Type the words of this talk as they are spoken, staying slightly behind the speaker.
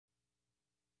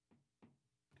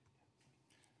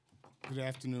Good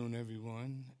afternoon,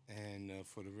 everyone. And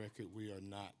for the record, we are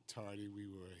not tardy. We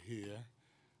were here.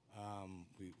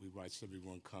 We watched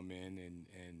everyone come in and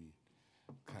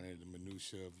kind of the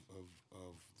minutia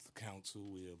of the council.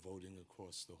 We are voting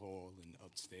across the hall and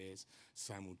upstairs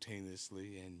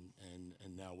simultaneously,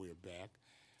 and now we're back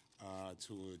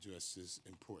to address this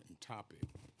important topic.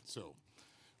 So,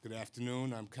 good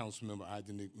afternoon. I'm Councilmember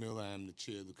Idenique Miller. I am the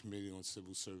chair of the Committee on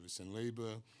Civil Service and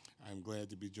Labor. I'm glad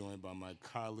to be joined by my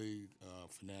colleague,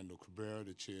 Fernando Cabrera,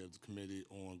 the chair of the Committee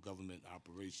on Government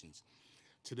Operations.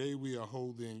 Today we are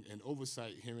holding an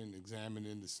oversight hearing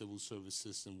examining the civil service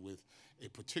system with a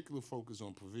particular focus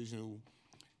on provisional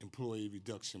employee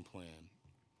reduction plan.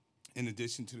 In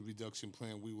addition to the reduction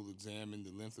plan, we will examine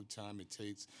the length of time it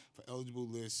takes for eligible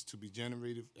lists to be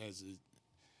generated as a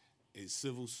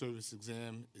civil service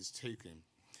exam is taken,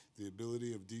 the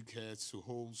ability of DCATs to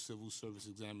hold civil service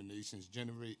examinations,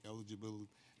 generate eligible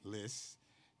lists,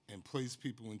 and place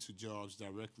people into jobs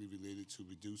directly related to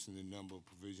reducing the number of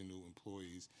provisional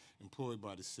employees employed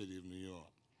by the City of New York.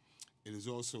 It is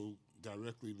also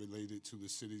directly related to the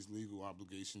city's legal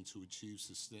obligation to achieve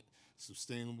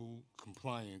sustainable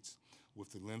compliance with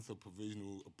the length of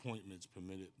provisional appointments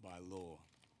permitted by law.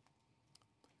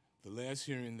 The last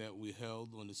hearing that we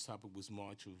held on this topic was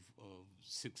March of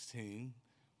 16,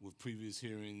 with previous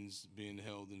hearings being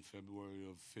held in February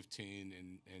of 15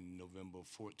 and November of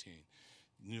 14.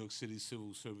 New York City's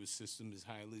civil service system is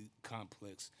highly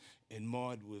complex and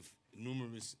marred with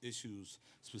numerous issues,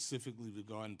 specifically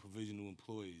regarding provisional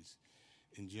employees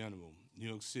in general. New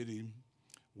York City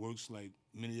works like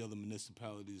many other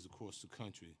municipalities across the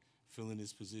country, filling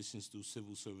its positions through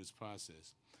civil service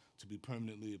process. To be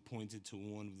permanently appointed to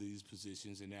one of these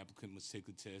positions, an applicant must take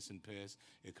a test and pass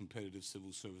a competitive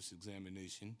civil service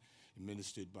examination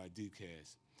administered by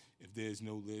DCAS. If there is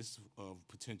no list of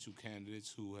potential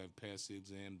candidates who have passed the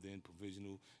exam, then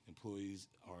provisional employees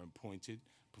are appointed,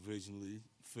 provisionally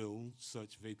fill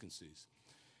such vacancies.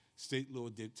 State law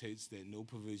dictates that no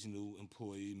provisional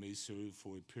employee may serve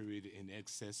for a period in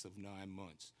excess of 9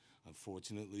 months.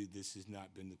 Unfortunately, this has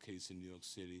not been the case in New York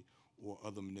City or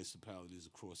other municipalities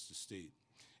across the state,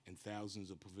 and thousands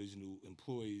of provisional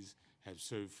employees have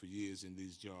served for years in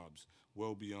these jobs,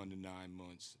 well beyond the 9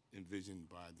 months envisioned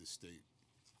by the state.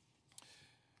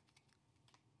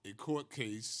 A court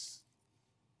case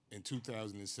in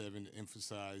 2007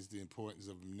 emphasized the importance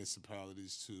of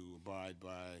municipalities to abide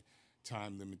by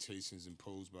time limitations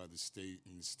imposed by the state,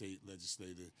 and the state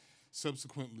legislature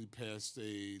subsequently passed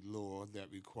a law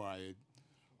that required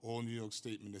all New York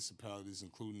State municipalities,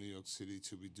 including New York City,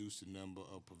 to reduce the number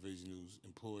of provisional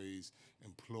employees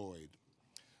employed.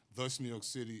 Thus, New York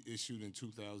City issued in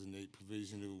 2008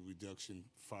 provisional reduction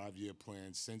 5-year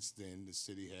plan. Since then, the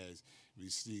city has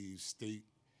received state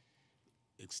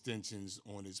extensions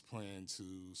on its plan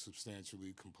to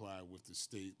substantially comply with the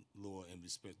state law in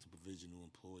respect to provisional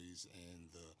employees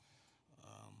and the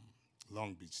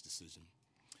Long Beach decision.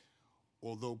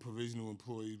 Although provisional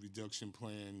employee reduction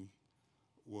plan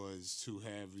was to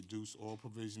have reduced all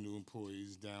provisional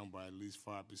employees down by at least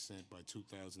 5% by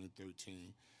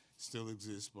 2013, still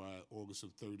exists by August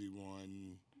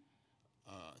 31st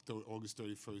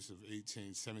of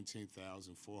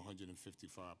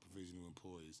 17,455 provisional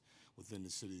employees within the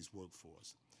city's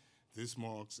workforce. This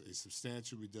marks a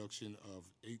substantial reduction of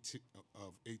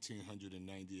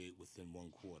 1,898 within 1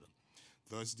 quarter.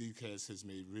 Thus, DCAS has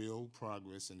made real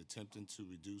progress in attempting to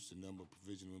reduce the number of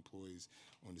provisional employees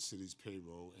on the city's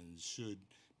payroll and should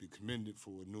be commended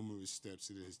for numerous steps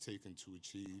it has taken to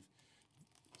achieve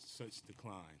such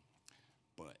decline.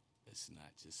 But let's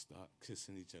not just start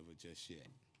kissing each other just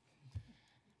yet.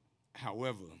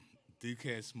 However,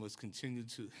 DCAS must continue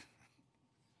to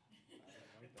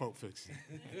Pulp Fiction.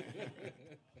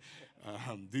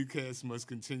 DCAS must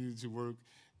continue to work,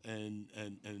 and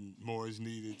more is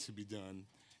needed to be done,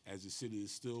 as the city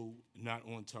is still not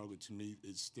on target to meet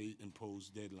its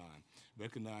state-imposed deadline.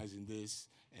 Recognizing this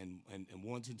and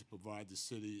wanting to provide the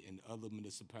city and other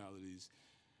municipalities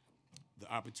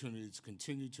the opportunity to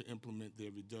continue to implement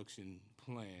their reduction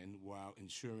plan while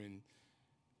ensuring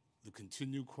the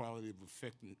continued quality of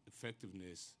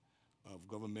effectiveness of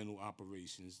governmental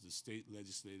operations, the state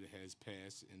legislature has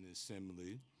passed in the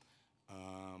Assembly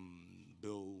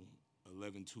Bill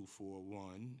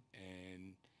 11241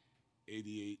 and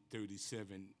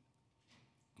 8837.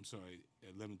 I'm sorry,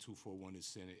 11241 is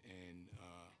Senate and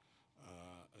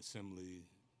Assembly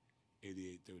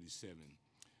 8837.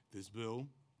 This bill,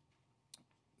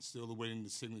 still awaiting the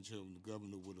signature of the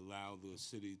governor, would allow the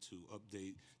city to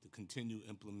update, to continue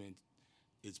implement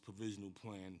its provisional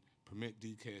plan, permit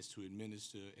DCAS to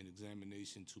administer an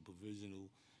examination to provisional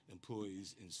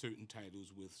employees in certain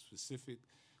titles with specific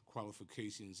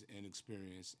qualifications and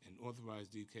experience, and authorize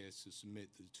DCAS to submit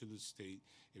to the state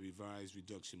a revised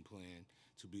reduction plan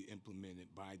to be implemented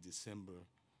by December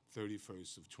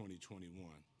 31st of 2021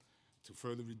 to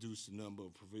further reduce the number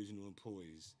of provisional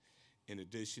employees. In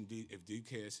addition, if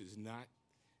DCAS is not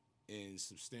in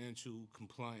substantial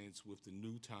compliance with the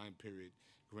new time period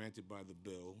granted by the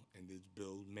bill, and this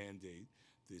bill mandate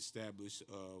the establish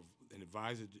of an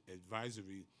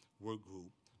advisory work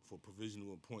group for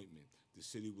provisional appointment. The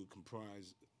city would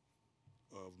comprise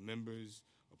of members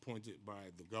appointed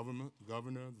by the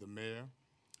governor, the mayor,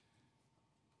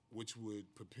 which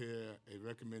would prepare a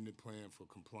recommended plan for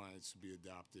compliance to be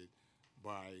adopted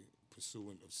by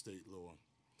pursuant of state law.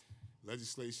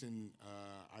 Legislation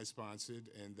I sponsored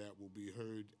and that will be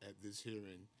heard at this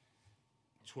hearing,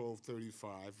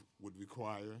 1235, would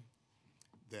require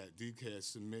that DCAS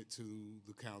submit to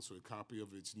the council a copy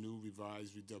of its new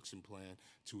revised reduction plan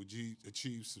to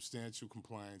achieve substantial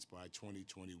compliance by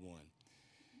 2021.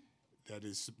 That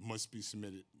must be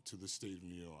submitted to the state of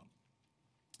New York.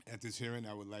 At this hearing,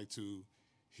 I would like to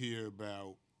hear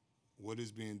about what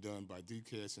is being done by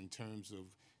DCAS in terms of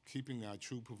keeping our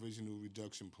true provisional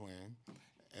reduction plan,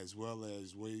 as well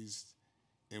as ways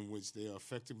in which they are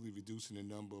effectively reducing the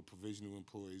number of provisional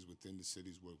employees within the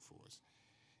city's workforce.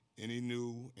 Any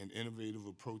new and innovative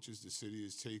approaches the city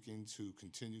is taking to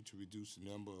continue to reduce the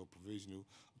number of provisional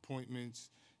appointments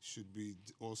should be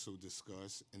also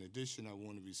discussed. In addition, I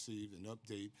want to receive an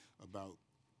update about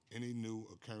any new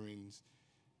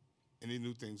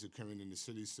things occurring in the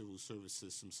city's civil service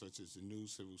system, such as the new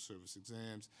civil service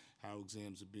exams, how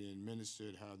exams are being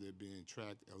administered, how they're being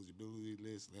tracked, eligibility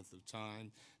lists, length of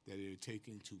time that they're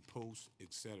taking to post,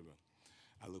 etc.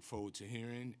 I look forward to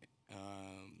hearing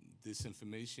this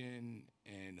information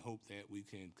and hope that we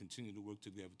can continue to work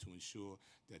together to ensure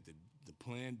that the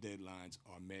planned deadlines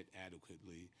are met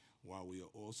adequately while we are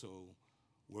also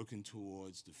working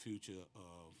towards the future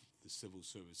of the civil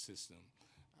service system.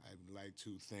 I'd like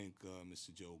to thank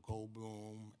Mr. Joe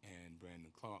Goldblum and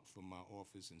Brandon Clark from my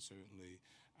office, and certainly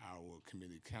our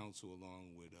committee council,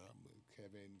 along with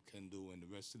Kevin, Kendall, and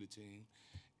the rest of the team.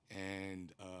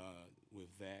 And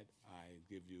with that, I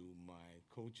give you my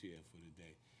co-chair for the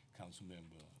day,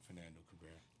 Councilmember Fernando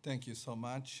Cabrera. Thank you so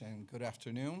much, and good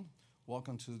afternoon.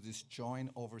 Welcome to this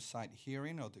joint oversight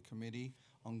hearing of the Committee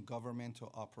on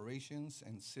Governmental Operations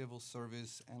and Civil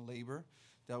Service and Labor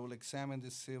that will examine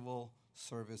the civil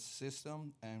service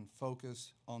system and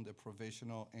focus on the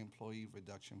Provisional Employee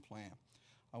Reduction Plan.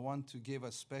 I want to give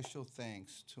a special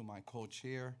thanks to my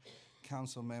co-chair,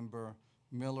 Councilmember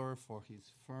Miller, for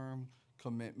his firm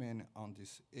commitment on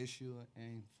this issue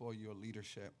and for your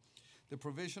leadership. The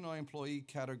provisional employee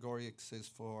category exists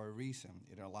for a reason.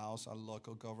 It allows a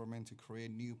local government to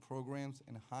create new programs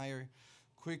and hire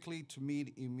quickly to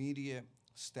meet immediate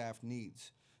staff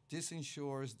needs. This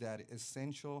ensures that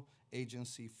essential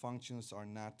agency functions are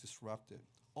not disrupted.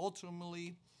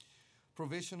 Ultimately,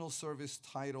 provisional service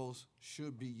titles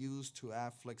should be used to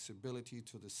add flexibility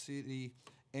to the city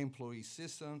employee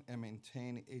system and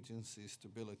maintain agency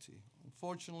stability.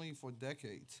 Unfortunately, for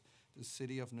decades, the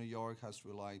City of New York has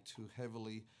relied too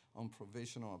heavily on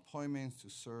provisional appointments to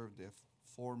serve the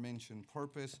aforementioned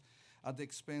purpose at the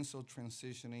expense of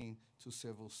transitioning to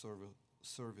civil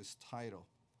service title.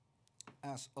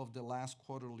 As of the last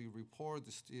quarterly report,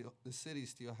 the city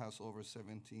still has over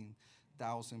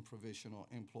 17,000 provisional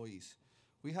employees.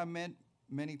 We have met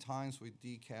many times with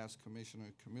DCAS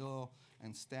Commissioner Camillo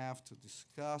and staff to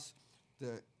discuss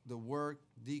the work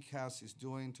DCAS is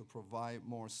doing to provide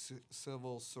more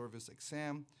civil service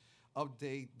exam,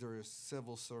 update their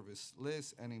civil service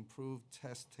list, and improve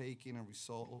test taking and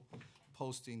result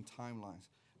posting timelines.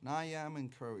 Now I am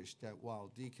encouraged that while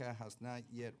DCAS has not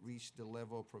yet reached the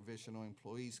level of provisional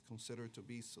employees considered to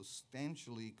be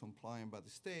substantially compliant by the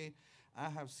state, I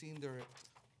have seen their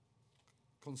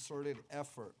concerted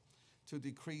effort to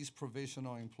decrease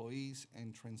provisional employees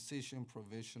and transition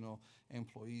provisional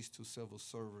employees to civil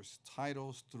service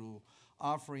titles through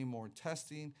offering more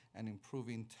testing and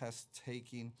improving test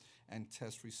taking and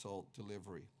test result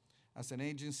delivery. As an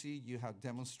agency, you have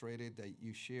demonstrated that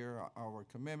you share our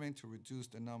commitment to reduce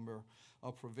the number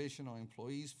of provisional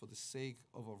employees for the sake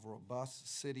of a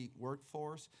robust city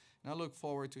workforce. And I look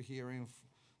forward to hearing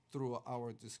through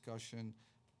our discussion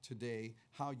today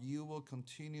how you will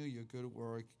continue your good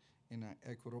work in an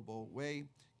equitable way,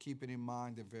 keeping in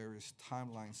mind the various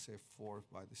timelines set forth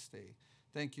by the state.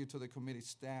 Thank you to the committee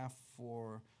staff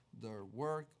for their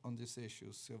work on this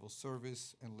issue. Civil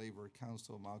Service and Labor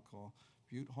Council Malcolm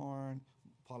Buthorn,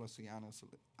 Policy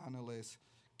Analyst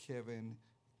Kevin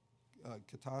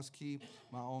Katowski,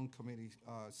 my own committee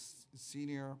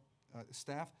senior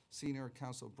staff, Senior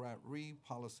Counsel Brad Reed,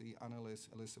 Policy Analyst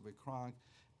Elizabeth Cronk,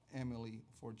 Emily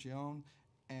Forgione,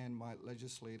 and my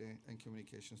Legislative and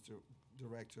Communications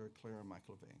Director, Clara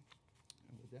McLevain.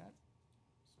 And with that,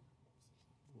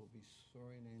 we'll be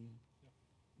swearing in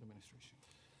the administration.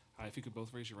 Hi, if you could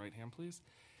both raise your right hand, please.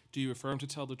 Do you affirm to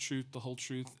tell the truth, the whole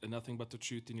truth, and nothing but the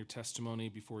truth in your testimony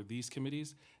before these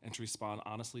committees, and to respond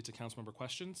honestly to councilmember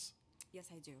questions? Yes,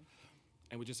 I do.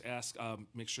 And we just ask,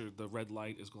 make sure the red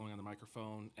light is going on the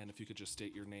microphone, and if you could just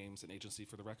state your names and agency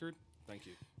for the record. Thank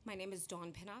you. My name is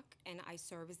Dawn Pinnock, and I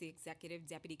serve as the Executive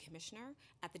Deputy Commissioner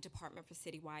at the Department for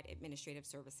Citywide Administrative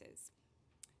Services.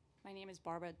 My name is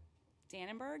Barbara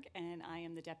Dannenberg, and I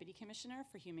am the Deputy Commissioner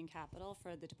for Human Capital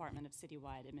for the Department of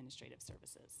Citywide Administrative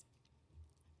Services.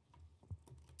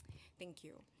 Thank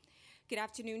you. Good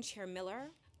afternoon, Chair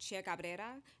Miller, Chair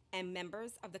Cabrera, and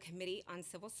members of the Committee on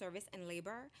Civil Service and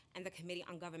Labor and the Committee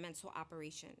on Governmental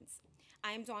Operations.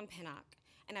 I am Dawn Pinnock,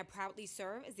 and I proudly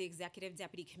serve as the Executive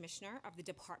Deputy Commissioner of the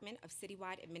Department of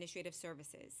Citywide Administrative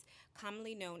Services,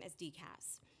 commonly known as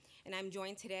DCAS. And I'm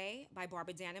joined today by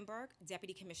Barbara Dannenberg,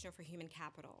 Deputy Commissioner for Human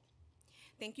Capital.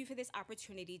 Thank you for this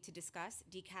opportunity to discuss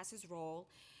DCAS's role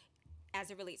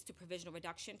as it relates to provisional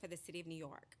reduction for the City of New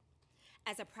York.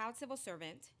 As a proud civil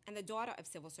servant and the daughter of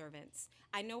civil servants,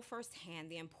 I know firsthand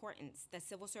the importance that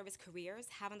civil service careers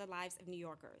have on the lives of New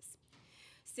Yorkers.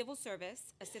 Civil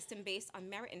service, a system based on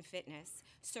merit and fitness,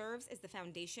 serves as the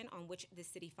foundation on which the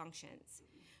city functions.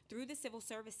 Through the civil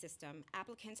service system,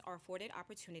 applicants are afforded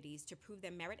opportunities to prove their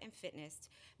merit and fitness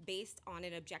based on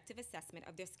an objective assessment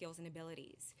of their skills and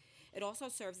abilities. It also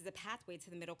serves as a pathway to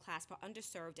the middle class for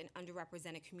underserved and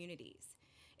underrepresented communities.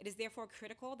 It is therefore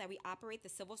critical that we operate the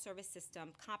civil service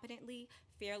system competently,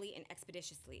 fairly, and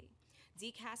expeditiously.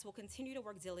 DCAS will continue to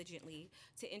work diligently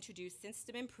to introduce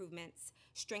system improvements,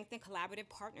 strengthen collaborative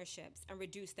partnerships, and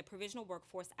reduce the provisional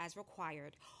workforce as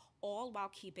required, all while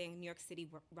keeping New York City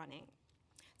running.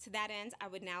 To that end, I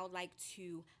would now like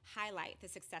to highlight the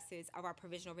successes of our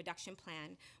provisional reduction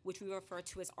plan, which we refer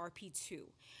to as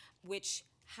RP2, which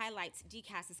highlights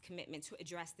DCAS's commitment to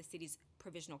address the city's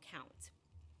provisional count.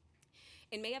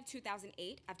 In May of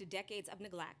 2008, after decades of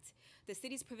neglect, the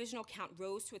city's provisional count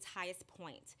rose to its highest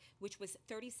point, which was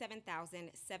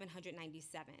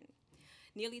 37,797.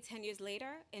 Nearly 10 years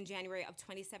later, in January of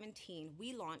 2017,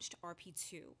 we launched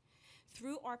RP2.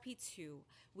 Through RP2,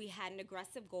 we had an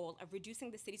aggressive goal of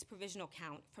reducing the city's provisional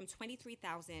count from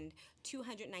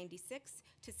 23,296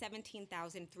 to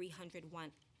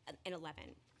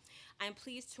 17,311. I am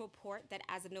pleased to report that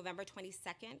as of November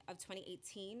 22nd of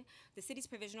 2018, the city's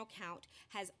provisional count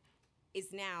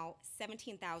is now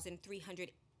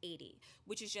 17,380,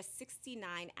 which is just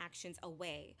 69 actions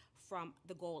away from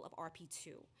the goal of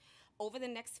RP2. Over the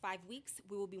next 5 weeks,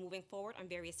 we will be moving forward on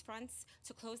various fronts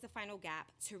to close the final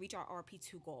gap to reach our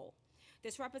RP2 goal.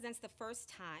 This represents the first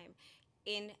time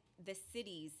in the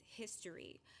city's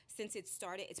history since it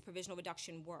started its provisional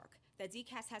reduction work that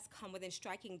DCAS has come within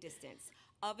striking distance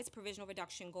of its provisional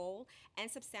reduction goal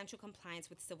and substantial compliance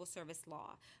with civil service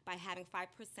law by having 5%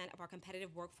 of our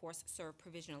competitive workforce serve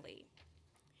provisionally.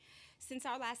 Since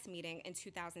our last meeting in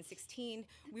 2016,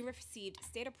 we received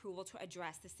state approval to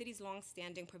address the city's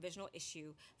longstanding provisional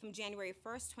issue from January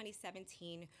 1st,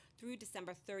 2017 through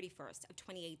December 31st of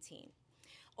 2018.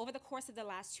 Over the course of the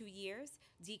last 2 years,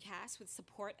 DCAS, with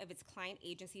support of its client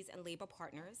agencies and labor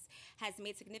partners, has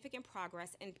made significant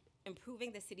progress in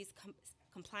improving the city's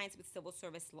compliance with civil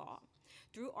service law.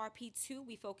 Through RP2,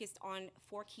 we focused on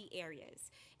 4 key areas: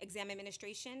 exam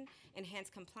administration,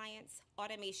 enhanced compliance,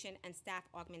 automation, and staff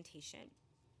augmentation.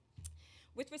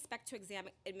 With respect to exam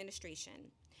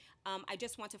administration, I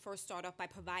just want to first start off by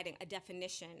providing a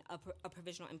definition of a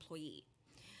provisional employee.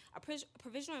 A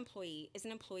provisional employee is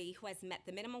an employee who has met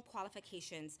the minimum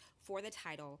qualifications for the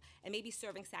title and may be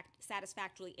serving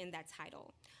satisfactorily in that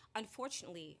title.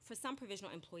 Unfortunately, for some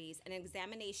provisional employees, an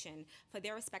examination for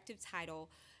their respective title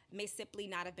may simply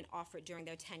not have been offered during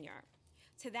their tenure.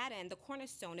 To that end, the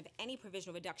cornerstone of any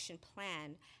provisional reduction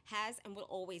plan has and will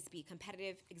always be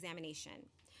competitive examination.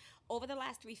 Over the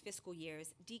last 3 fiscal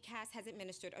years, DCAS has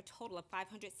administered a total of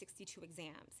 562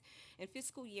 exams. In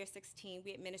fiscal year 16,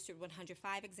 we administered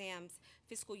 105 exams,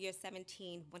 fiscal year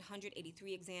 17,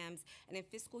 183 exams, and in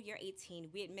fiscal year 18,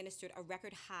 we administered a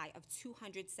record high of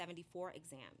 274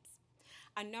 exams.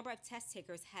 Our number of test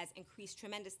takers has increased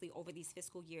tremendously over these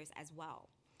fiscal years as well.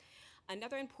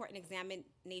 Another important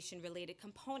examination-related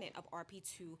component of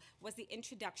RP2 was the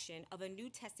introduction of a new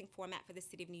testing format for the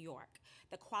City of New York,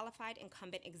 the Qualified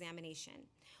Incumbent Examination.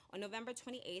 On November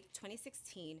 28,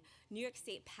 2016, New York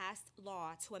State passed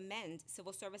law to amend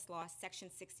Civil Service Law Section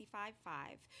 65.5,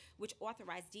 which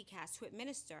authorized DCAS to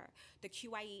administer the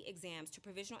QIE exams to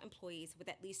provisional employees with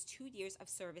at least 2 years of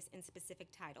service in specific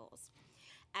titles.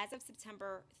 As of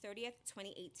September 30th,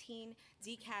 2018,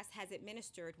 DCAS has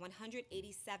administered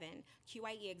 187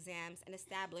 QIE exams and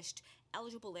established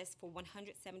eligible lists for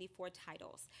 174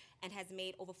 titles, and has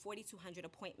made over 4,200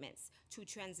 appointments to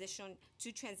transition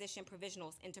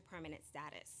provisionals into permanent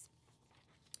status.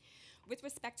 With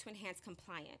respect to enhanced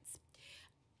compliance,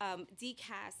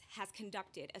 DCAS has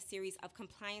conducted a series of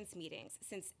compliance meetings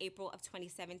since April of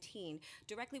 2017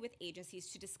 directly with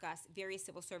agencies to discuss various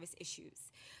civil service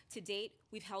issues. To date,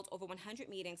 we've held over 100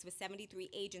 meetings with 73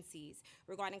 agencies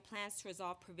regarding plans to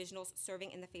resolve provisionals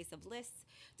serving in the face of lists,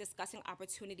 discussing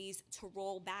opportunities to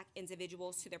roll back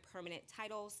individuals to their permanent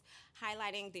titles,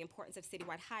 highlighting the importance of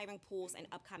citywide hiring pools and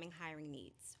upcoming hiring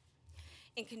needs.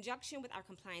 In conjunction with our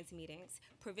compliance meetings,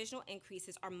 provisional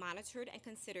increases are monitored and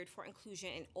considered for inclusion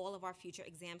in all of our future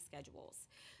exam schedules.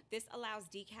 This allows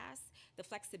DCAS the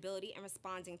flexibility in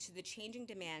responding to the changing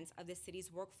demands of the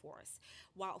city's workforce,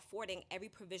 while affording every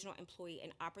provisional employee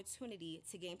an opportunity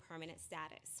to gain permanent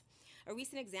status. A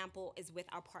recent example is with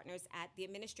our partners at the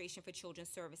Administration for Children's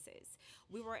Services.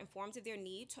 We were informed of their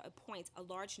need to appoint a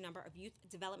large number of youth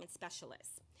development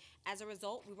specialists. As a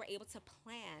result, we were able to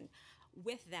plan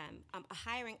with them a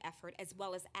hiring effort as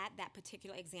well as add that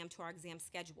particular exam to our exam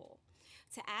schedule.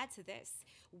 To add to this,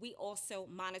 we also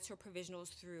monitor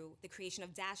provisionals through the creation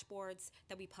of dashboards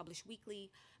that we publish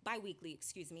bi-weekly,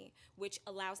 which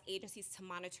allows agencies to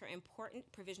monitor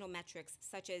important provisional metrics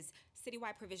such as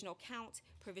citywide provisional count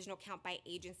by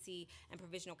agency, and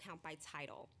provisional count by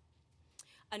title.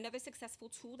 Another successful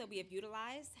tool that we have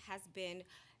utilized has been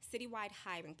citywide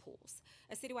hiring pools.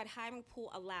 A citywide hiring pool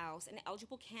allows an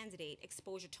eligible candidate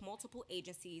exposure to multiple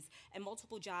agencies and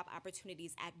multiple job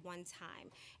opportunities at one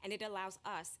time, and it allows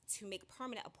us to make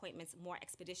permanent appointments more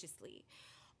expeditiously.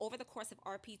 Over the course of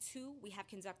RP2, we have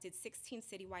conducted 16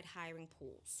 citywide hiring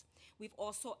pools. We've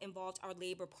also involved our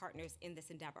labor partners in this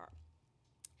endeavor.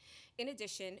 In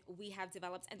addition, we have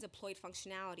developed and deployed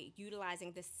functionality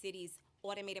utilizing the city's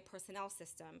automated personnel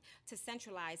system to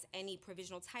centralize any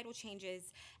provisional title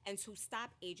changes and to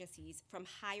stop agencies from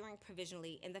hiring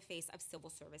provisionally in the face of civil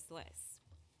service lists.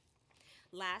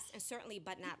 Last, and certainly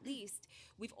but not least,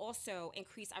 we've also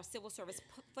increased our civil service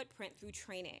footprint through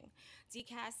training.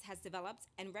 DCAS has developed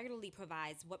and regularly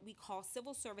provides what we call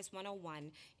Civil Service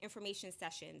 101 information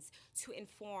sessions to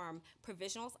inform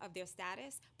provisionals of their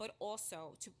status, but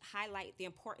also to highlight the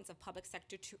importance of public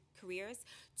sector careers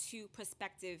to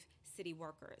prospective city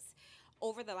workers.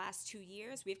 Over the last 2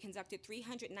 years, we've conducted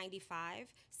 395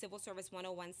 Civil Service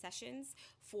 101 sessions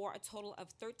for a total of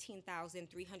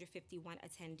 13,351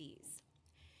 attendees.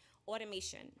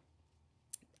 Automation.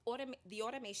 The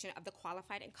automation of the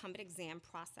qualified incumbent exam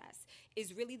process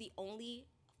is really the only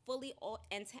fully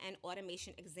end-to-end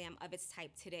automation exam of its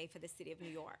type today for the City of New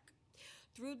York.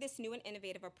 Through this new and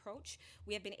innovative approach,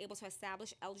 we have been able to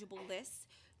establish eligible lists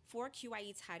for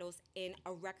QIE titles in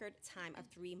a record time of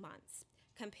 3 months,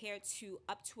 compared to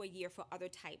up to a year for other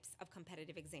types of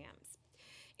competitive exams.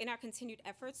 In our continued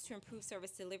efforts to improve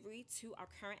service delivery to our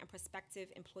current and prospective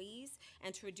employees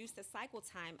and to reduce the cycle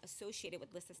time associated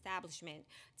with list establishment,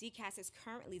 DCAS is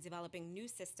currently developing new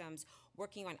systems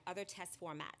working on other test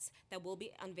formats that will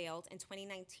be unveiled in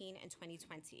 2019 and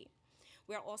 2020.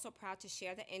 We are also proud to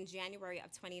share that in January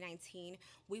of 2019,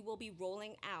 we will be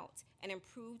rolling out an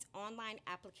improved online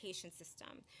application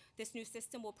system. This new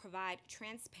system will provide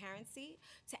transparency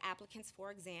to applicants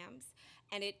for exams,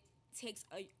 and it takes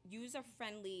a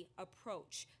user-friendly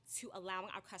approach to allowing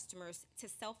our customers to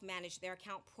self-manage their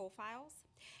account profiles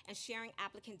and sharing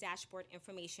applicant dashboard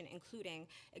information, including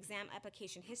exam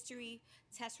application history,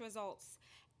 test results,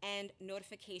 and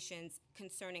notifications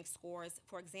concerning scores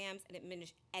for exams and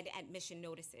admission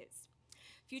notices.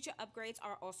 Future upgrades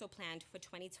are also planned for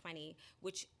 2020,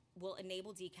 which will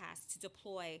enable DCAS to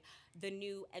deploy the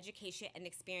new education and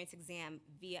experience exam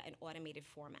via an automated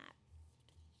format.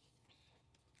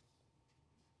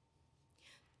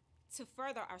 To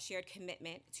further our shared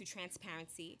commitment to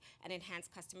transparency and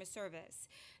enhanced customer service,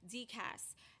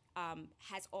 DCAS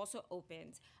has also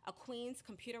opened a Queens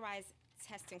computerized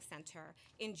testing center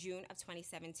in June of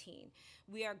 2017.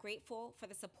 We are grateful for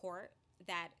the support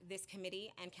that this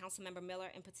committee and Councilmember Miller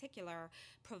in particular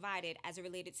provided as it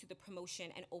related to the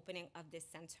promotion and opening of this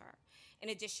center. In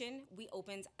addition, we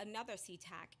opened another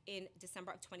CTAC in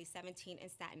December of 2017 in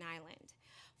Staten Island.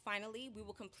 Finally, we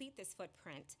will complete this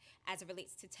footprint as it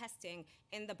relates to testing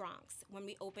in the Bronx when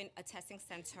we open a testing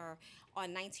center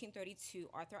on 1932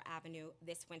 Arthur Avenue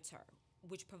this winter,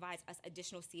 which provides us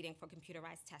additional seating for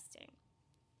computerized testing.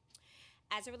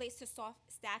 As it relates to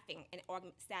staffing and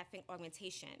staffing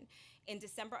augmentation, in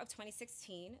December of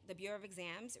 2016, the Bureau of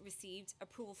Exams received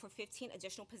approval for 15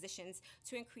 additional positions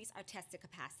to increase our testing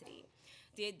capacity.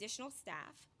 The additional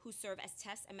staff, who serve as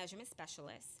test and measurement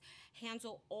specialists,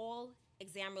 handle all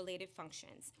exam-related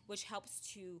functions, which helps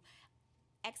to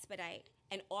expedite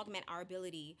and augment our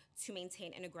ability to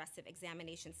maintain an aggressive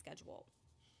examination schedule.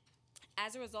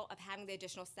 As a result of having the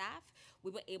additional staff,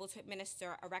 we were able to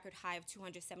administer a record high of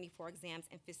 274 exams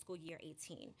in fiscal year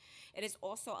 18. It has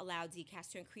also allowed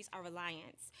DCAS to increase our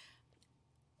reliance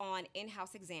on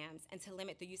in-house exams and to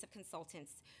limit the use of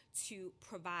consultants to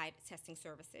provide testing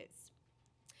services.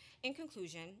 In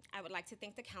conclusion, I would like to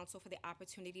thank the Council for the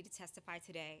opportunity to testify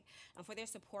today and for their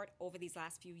support over these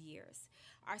last few years.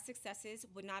 Our successes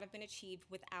would not have been achieved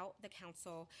without the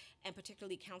Council, and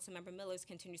particularly Councilmember Miller's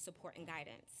continued support and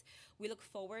guidance. We look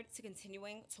forward to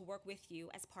continuing to work with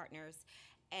you as partners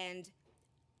and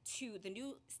to the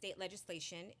new state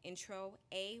legislation, Intro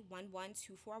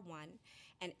A11241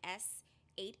 and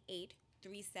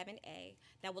S8837A,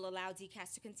 that will allow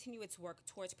DCAS to continue its work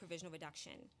towards provisional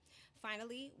reduction.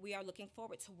 Finally, we are looking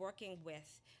forward to working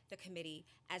with the committee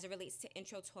as it relates to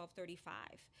Intro 1235,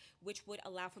 which would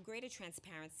allow for greater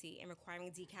transparency in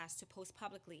requiring DCAS to post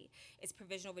publicly its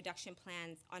provisional reduction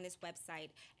plans on its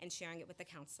website and sharing it with the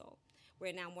Council.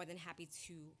 We're now more than happy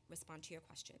to respond to your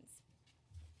questions.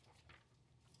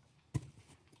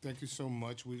 Thank you so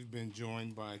much. We've been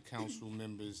joined by Council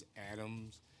members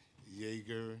Adams,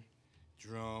 Yeager,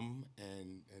 Drum,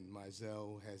 and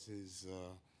Mizell has his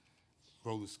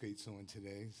roller skates on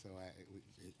today, so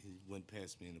he went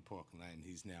past me in the parking lot, and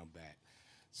he's now back.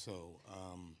 So,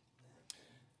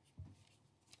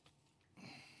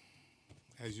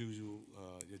 as usual,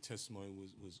 your testimony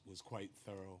was quite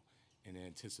thorough in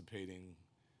anticipation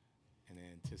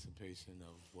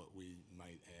of what we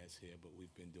might ask here, but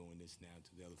we've been doing this now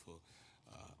together for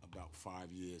about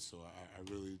 5 years, so I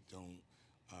really don't,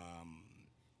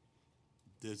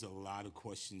 there's a lot of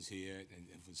questions here,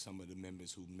 and for some of the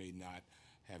members who may not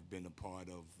have been a part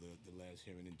of the last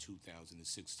hearing in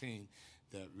 2016,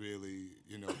 that really,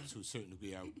 to a certain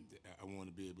degree, I want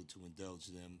to be able to indulge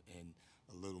them in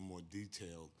a little more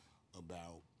detail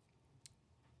about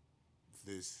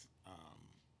this,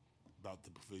 about the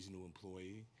provisional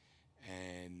employee,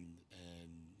 and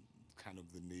kind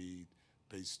of the need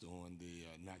based on the,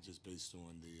 not just based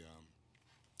on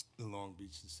the Long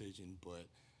Beach decision, but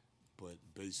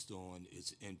based on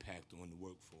its impact on the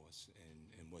workforce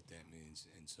and what that means,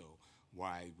 and so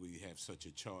why we have such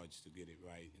a charge to get it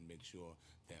right and make sure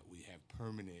that we have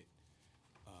permanent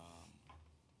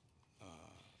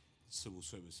civil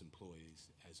service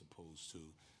employees as opposed to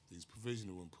these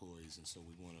provisional employees, and so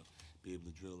we want to be able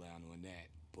to drill down on that.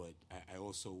 But I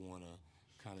also want to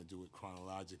kind of do it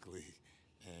chronologically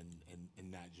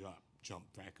and not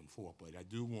jump back and forth. But I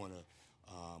do want to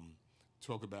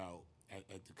talk about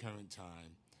at the current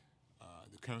time,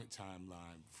 the current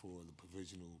timeline for the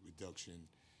provisional reduction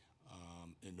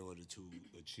in order to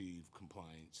achieve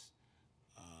compliance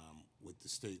with the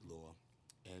state law,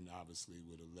 and obviously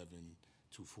with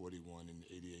 11241 and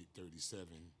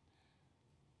 8837,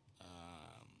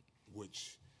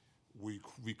 which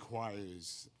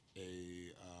requires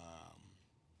a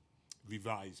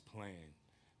revised plan.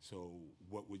 So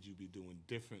what would you be doing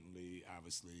differently?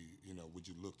 Obviously, would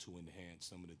you look to enhance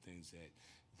some of the things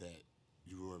that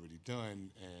you've already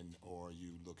done, and or are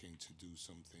you looking to do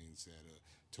some things that are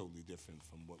totally different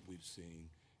from what we've seen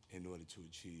in order to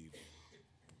achieve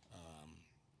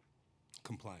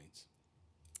compliance?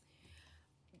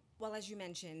 Well, as you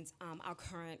mentioned, our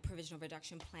current provisional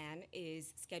reduction plan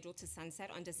is scheduled to sunset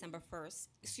on December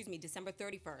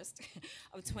 31st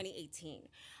of 2018.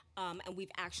 And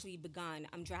we've actually begun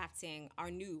drafting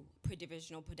our new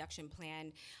provisional production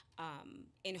plan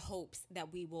in hopes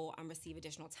that we will receive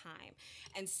additional time.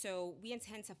 And so we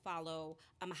intend to follow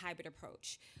a hybrid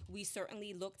approach. We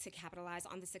certainly look to capitalize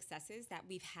on the successes that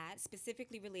we've had,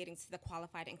 specifically relating to the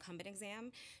qualified incumbent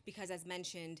exam, because as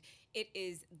mentioned, it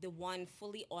is the one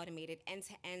fully automated,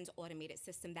 end-to-end automated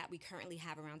system that we currently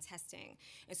have around testing.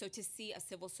 And so to see a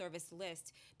civil service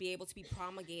list be able to be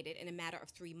promulgated in a matter of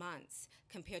 3 months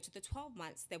compared to the 12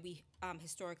 months that we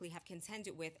historically have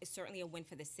contended with is certainly certainly a win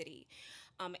for the city.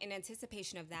 In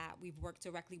anticipation of that, we've worked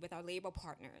directly with our labor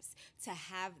partners to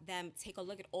have them take a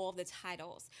look at all of the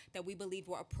titles that we believe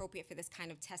were appropriate for this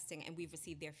kind of testing, and we've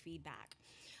received their feedback.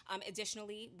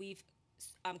 Additionally, we've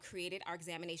created our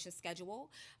examination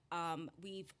schedule.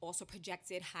 We've also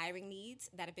projected hiring needs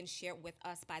that have been shared with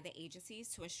us by the agencies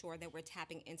to ensure that we're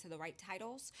tapping into the right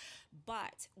titles.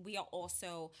 But we are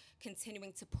also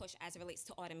continuing to push as it relates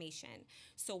to automation.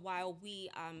 So while we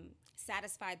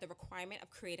satisfied the requirement of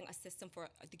creating a system for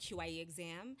the QIE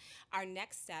exam, our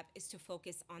next step is to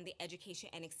focus on the education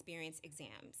and experience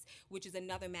exams, which is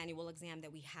another manual exam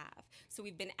that we have. So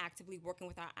we've been actively working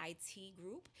with our IT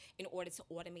group in order to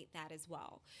automate that as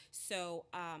well. So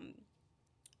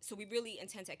we really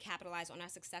intend to capitalize on our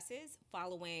successes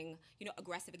following,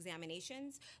 aggressive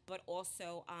examinations, but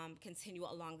also continue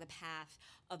along the path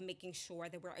of making sure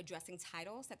that we're addressing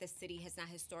titles that the city has not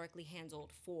historically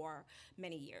handled for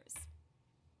many years.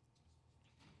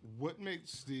 What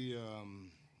makes the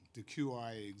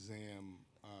QI exam,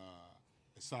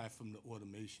 aside from the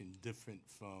automation, different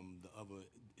from the other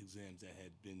exams that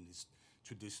had been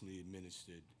traditionally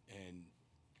administered, and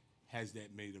has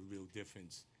that made a real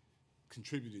difference,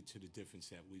 contributed to the difference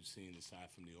that we've seen aside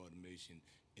from the automation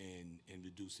in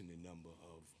reducing the number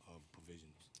of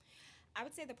provisionals? I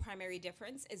would say the primary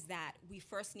difference is that we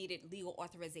first needed legal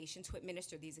authorization to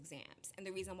administer these exams. And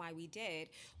the reason why we did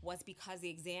was because the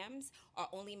exams are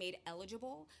only made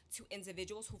eligible to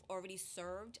individuals who've already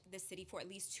served the city for at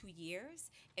least 2 years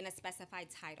in a specified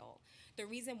title. The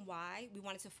reason why we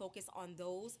wanted to focus on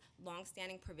those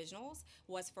longstanding provisionals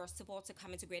was, first of all, to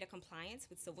come into greater compliance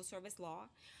with civil service law.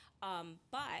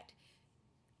 But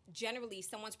generally,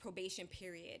 someone's probation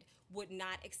period would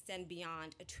not extend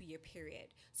beyond a 2-year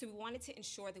period. So we wanted to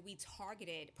ensure that we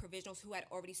targeted provisionals who had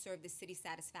already served the city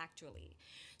satisfactorily.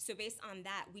 So based on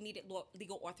that, we needed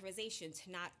legal authorization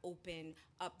to not open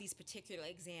up these particular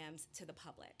exams to the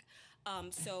public.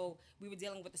 So we were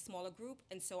dealing with a smaller group,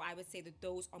 and so I would say that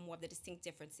those are more of the distinct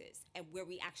differences, and where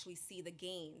we actually see the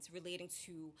gains relating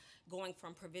to going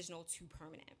from provisional to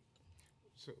permanent.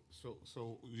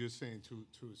 So you're saying to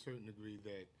a certain degree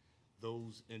that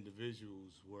those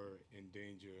individuals were in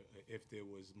danger if there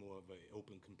was more of an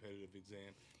open competitive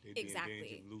exam, they'd be in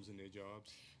danger of losing their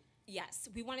jobs? Yes,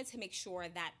 we wanted to make sure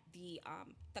that the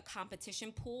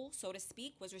competition pool, so to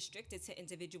speak, was restricted to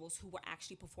individuals who were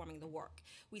actually performing the work.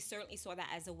 We certainly saw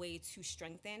that as a way to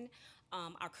strengthen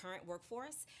our current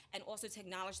workforce, and also to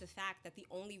acknowledge the fact that the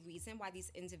only reason why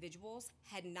these individuals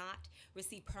had not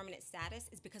received permanent status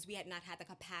is because we had not had the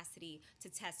capacity to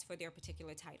test for their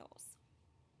particular titles.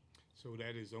 So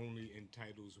that is only in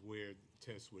titles where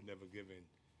tests were never given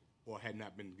or had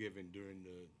not been given during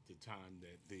the time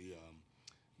that the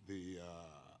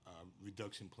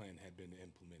reduction plan had been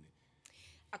implemented?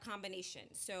 A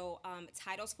combination. So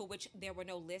titles for which there were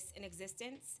no lists in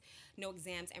existence, no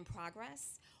exams in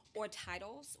progress, or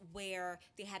titles where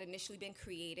they had initially been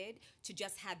created to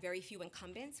just have very few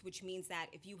incumbents, which means that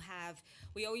if you have,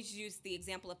 we always use the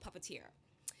example of puppeteer.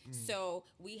 So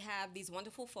we have these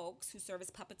wonderful folks who serve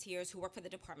as puppeteers who work for the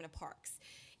Department of Parks.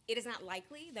 It is not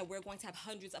likely that we're going to have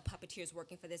hundreds of puppeteers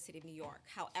working for the city of New York.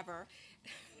 However,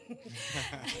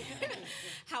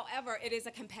 it is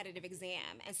a competitive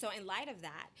exam. And so in light of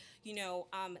that,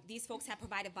 these folks have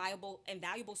provided viable and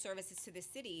valuable services to the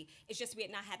city. It's just we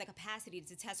had not had the capacity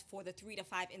to test for the 3 to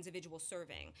 5 individuals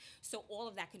serving. So all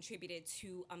of that contributed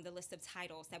to the list of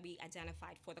titles that we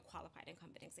identified for the qualified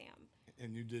incumbent exam.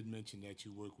 And you did mention that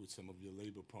you work with some of your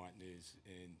labor partners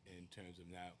in terms of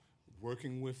now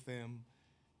working with them,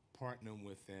 partnering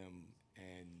with them,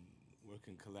 and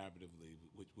working collaboratively.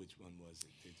 Which one was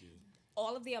it? Did you?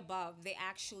 All of the above. They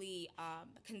actually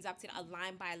conducted a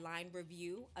line-by-line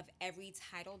review of every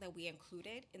title that we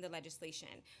included in the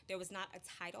legislation. There was not a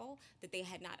title that they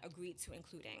had not agreed to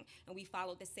including, and we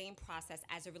followed the same process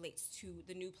as it relates to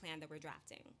the new plan that we're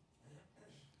drafting.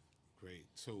 Great.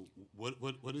 So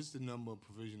what is the number of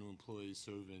provisional employees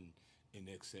serving in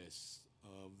excess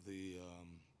of the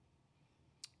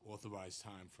authorized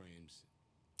time frames?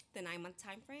 The 9-month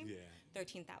time frame? Yeah.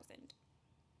 13,000.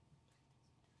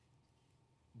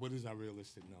 What is our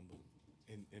realistic number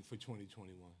in for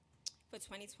 2021? For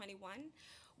 2021,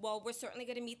 well, we're certainly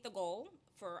going to meet the goal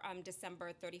for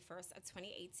December 31st of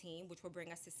 2018, which will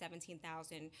bring us to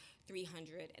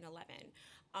 17,311.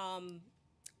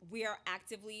 We are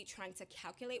actively trying to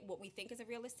calculate what we think is a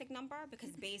realistic number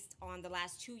because based on the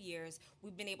last 2 years,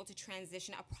 we've been able to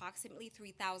transition approximately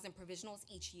 3,000 provisionals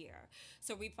each year.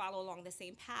 So we follow along the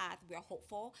same path. We are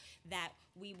hopeful that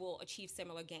we will achieve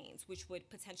similar gains, which would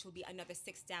potentially be another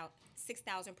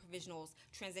 6,000 provisionals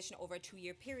transition over a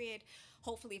 2-year period.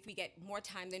 Hopefully, if we get more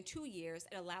time than 2 years,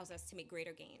 it allows us to make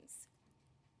greater gains.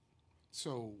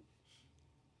 So,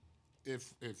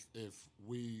 if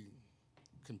we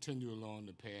continue along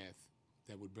the path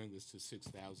that would bring us to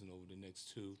 6,000 over the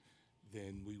next 2,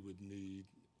 then we would need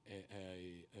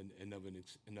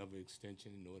another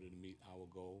extension in order to meet our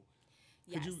goal.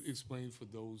 Could you Yes. explain for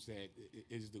those that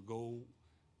is the goal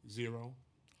 0?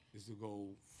 Is the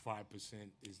goal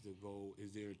 5%? Is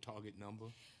there a target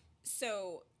number?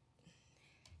 So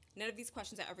none of these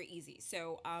questions are ever easy.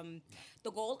 So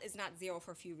the goal is not 0 for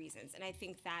a few reasons, and I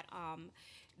think that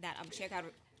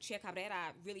Chair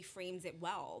Cabrera really frames it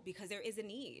well because there is a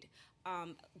need.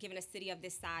 Given a city of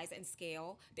this size and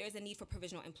scale, there is a need for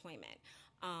provisional employment.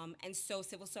 And so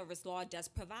civil service law does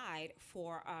provide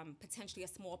for potentially a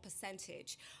small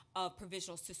percentage of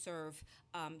provisionals to serve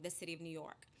the city of New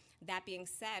York. That being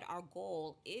said, our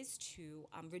goal is to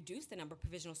reduce the number of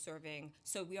provisionals serving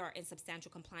so we are in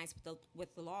substantial compliance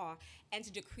with the law and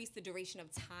to decrease the duration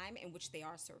of time in which they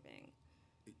are serving.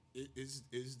 Is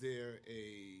there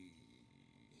a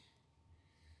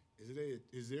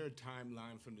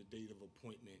timeline from the date of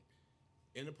appointment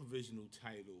in a provisional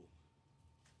title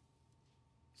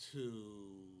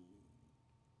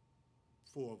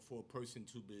for a person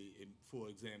for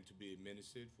exam to be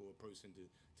administered, for a person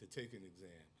to take an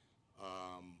exam,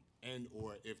 and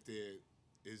or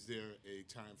is there a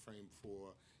time frame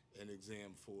for an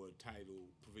exam for a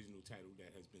provisional title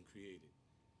that has been created?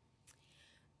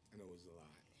 I know it's a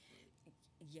lot.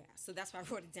 Yeah, so that's why I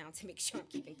wrote it down to make sure I'm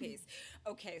keeping pace.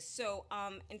 Okay, so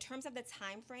in terms of the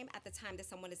time frame at the time that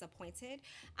someone is appointed,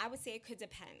 I would say it could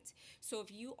depend. So if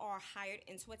you are hired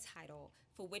into a title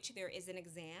for which there is an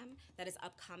exam that is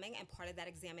upcoming and part of that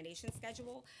examination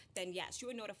schedule, then yes, you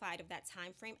are notified of that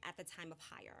time frame at the time of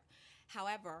hire.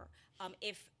 However,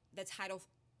 if the title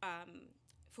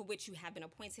for which you have been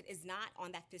appointed is not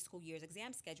on that fiscal year's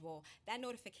exam schedule, that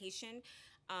notification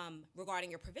regarding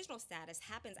your provisional status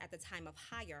happens at the time of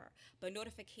hire, but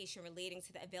notification relating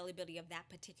to the availability of that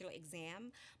particular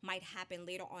exam might happen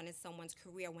later on in someone's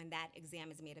career when that exam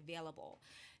is made available.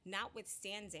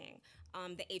 Notwithstanding,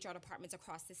 the HR departments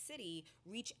across the city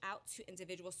reach out to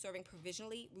individuals serving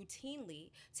provisionally routinely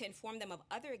to inform them of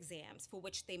other exams for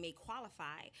which they may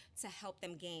qualify to help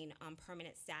them gain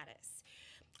permanent status.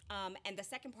 And the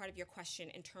second part of your question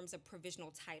in terms of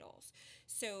provisional titles.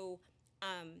 So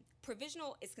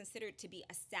provisional is considered to be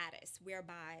a status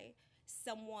whereby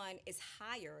someone is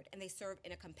hired and they serve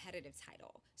in a competitive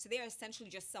title. So they are essentially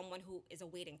just someone who is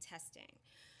awaiting testing.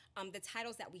 The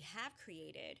titles that we have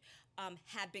created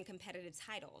have been competitive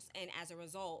titles, and as a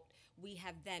result, we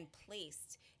have then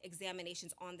placed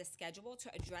examinations on the schedule to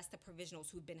address the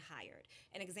provisionals who've been hired.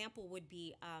 An example would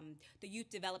be the youth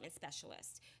development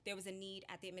specialist. There was a need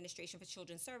at the Administration for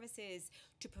Children's Services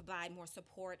to provide more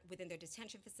support within their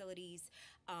detention facilities.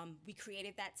 We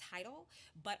created that title,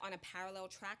 but on a parallel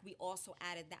track, we also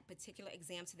added that particular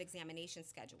exam to the examination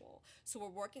schedule. So we're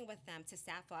working with them to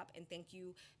staff up, and thank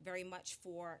you very much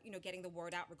for getting the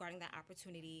word out regarding that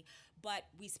opportunity. But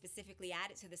we specifically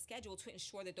added to the schedule to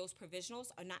ensure that those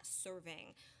provisionals are not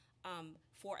serving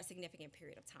for a significant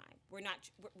period of time. We're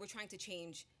trying to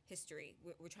change history.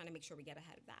 We're trying to make sure we get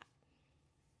ahead of that.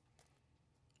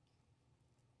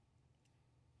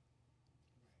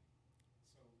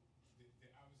 So,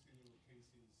 obviously there were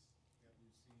cases that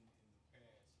we've seen in the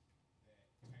past that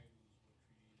titles were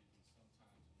created, and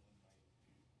sometimes one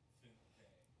might think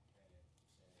that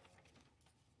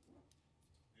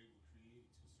they were created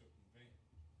to circumvent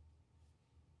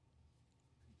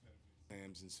competitive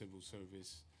exams in civil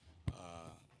service.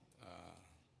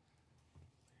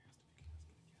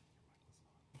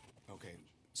 Okay,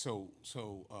 so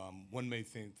one may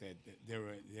think that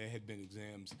there had been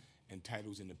exams and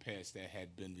titles in the past that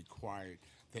had been required,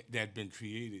 that had been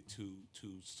created to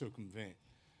circumvent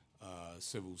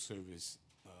civil service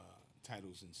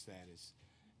titles and status.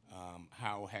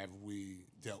 How have we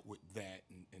dealt with that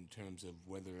in terms of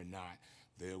whether or not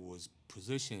there was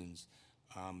positions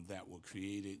that were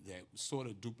created that sort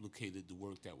of duplicated the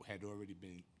work that had already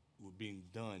were being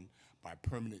done by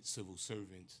permanent civil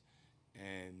servants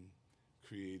and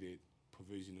created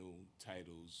provisional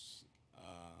titles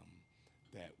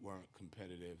that weren't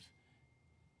competitive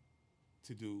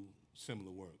to do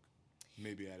similar work,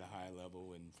 maybe at a high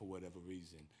level and for whatever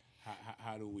reason?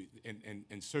 How do we,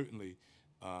 and certainly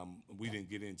We didn't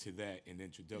get into that in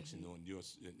introduction on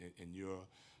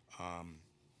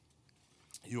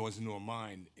yours nor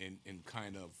mine in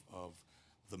kind of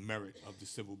the merit of the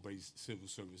civil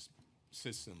service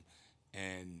system,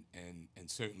 and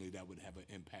certainly that would have an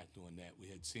impact on that. We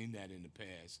had seen that in the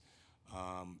past.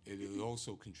 It has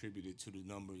also contributed to the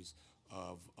numbers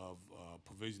of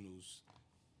provisionals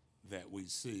that we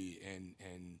see,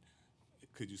 and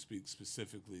could you speak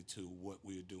specifically to what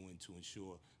we are doing to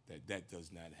ensure that that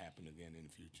does not happen again in the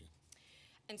future?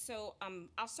 And so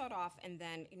I'll start off, and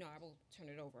then I will turn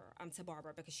it over to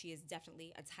Barbara, because she is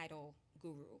definitely a title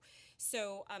guru.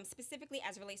 So specifically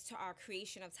as it relates to our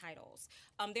creation of titles,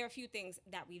 there are a few things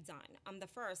that we've done. The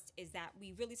first is that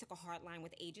we really took a hard line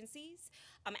with agencies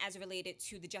as it related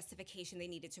to the justification they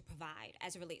needed to provide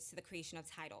as it relates to the creation of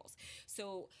titles.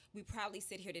 So we proudly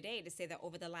sit here today to say that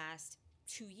over the last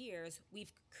 2 years,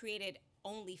 we've created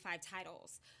only 5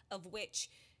 titles, of which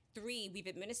 3 we've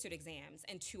administered exams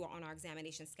and 2 are on our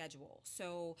examination schedule.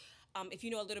 So if you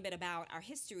know a little bit about our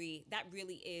history, that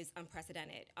really is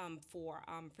unprecedented for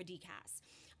DCAS.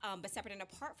 But separate and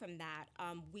apart from that,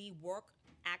 we work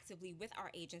actively with our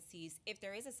agencies if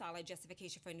there is a solid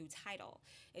justification for a new title.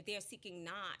 If they are seeking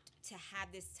not to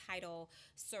have this title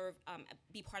serve,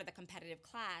 be part of the competitive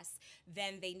class,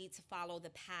 then they need to follow the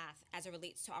path as it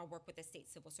relates to our work with the State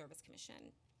Civil Service Commission. Do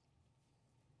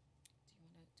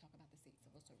you want to talk about the State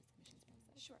Civil Service Commission's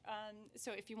process? Sure.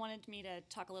 So if you wanted me to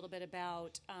talk a little bit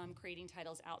about creating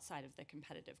titles outside of the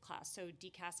competitive class. So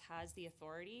DCAS has the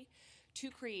authority to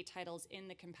create titles in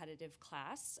the competitive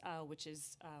class, which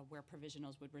is where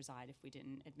provisionals would reside if we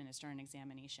didn't administer an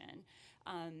examination.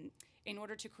 In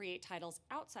order to create titles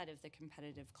outside of the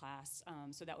competitive class,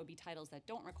 so that would be titles that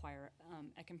don't require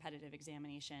a competitive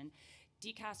examination,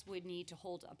 DCAS would need to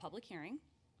hold a public hearing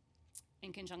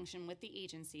in conjunction with the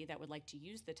agency that would like to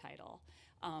use the title,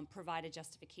 provide a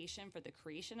justification for the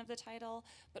creation of the title,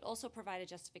 but also provide a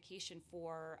justification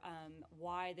for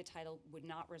why the title would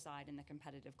not reside in the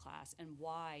competitive class and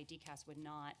why DCAS would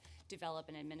not develop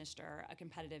and administer a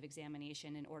competitive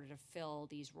examination in order to fill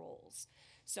these roles.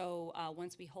 So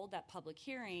once we hold that public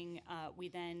hearing, we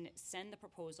then send the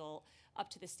proposal up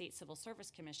to the State Civil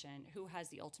Service Commission, who has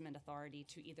the ultimate authority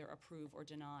to either approve or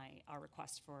deny our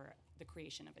request for the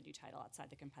creation of a new title outside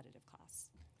the competitive class.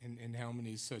 And how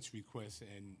many such requests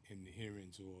and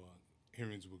hearings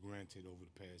were granted over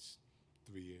the past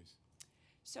 3 years?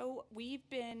 So we've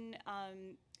been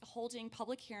holding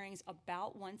public hearings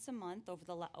about once a month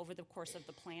over the course of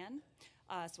the plan.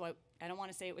 So I don't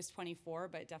want to say it was 24,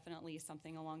 but definitely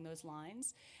something along those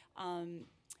lines.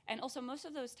 And also, most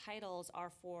of those titles are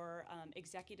for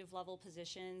executive level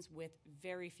positions with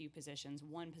very few positions,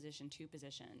 1 position, 2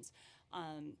 positions.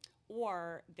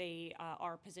 Or they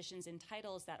are positions in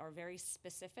titles that are very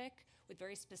specific, with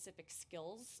very specific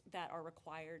skills that are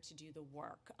required to do the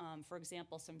work. For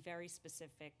example, some very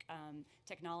specific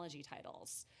technology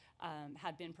titles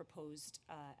have been proposed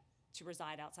to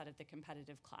reside outside of the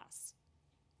competitive class.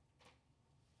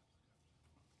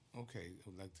 Okay, I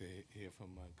would like to hear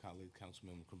from my colleague,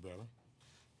 Councilmember Cabrera.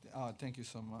 Thank you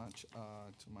so much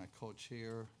to my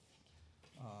co-chair.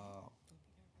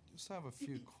 Just have a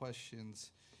few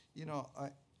questions. It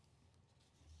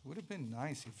would have been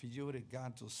nice if you would have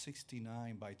gotten to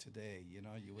 69 by today. You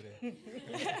would have.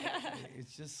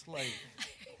 It's just like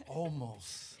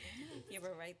almost. You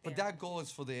were right there. But that goal is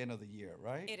for the end of the year,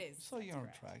 right? It is. So you're on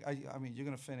track. I mean, you're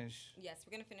going to finish. Yes,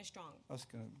 we're going to finish strong. That's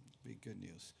going to be good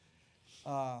news.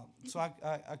 So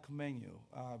I commend you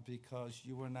because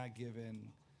you were not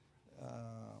given.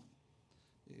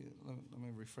 Let me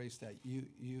rephrase that.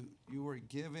 You were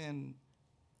given.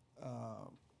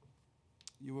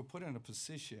 You were put in a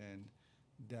position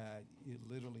that you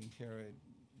literally inherited.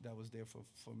 That was there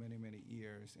for many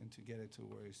years, and to get it to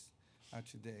where it's at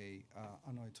today,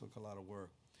 I know it took a lot of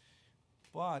work.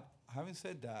 But having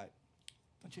said that,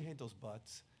 don't you hate those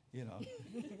buts?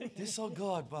 They're so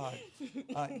good, but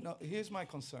no, here's my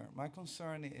concern. My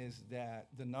concern is that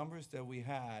the numbers that we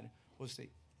had was the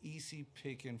easy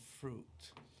picking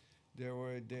fruit. There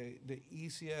were the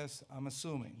easiest, I'm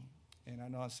assuming, and I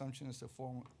know assumption is the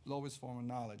lowest form of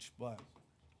knowledge, but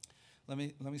let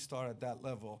me start at that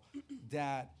level.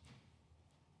 That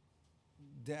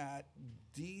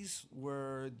these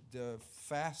were the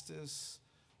fastest,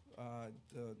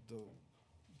 the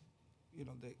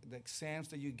exams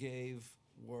that you gave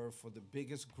were for the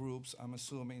biggest groups, I'm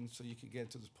assuming, so you could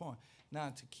get to this point. Now,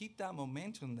 to keep that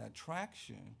momentum, that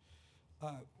traction,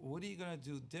 what are you going to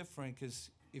do different?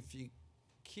 Because if you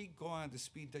keep going at the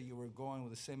speed that you were going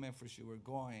with the same efforts you were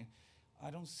going,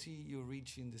 I don't see you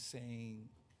reaching the same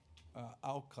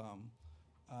outcome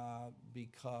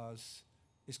because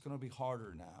it's going to be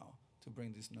harder now to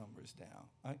bring these numbers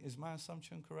down. Is my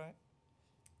assumption correct?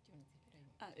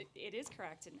 It is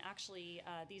correct, and actually,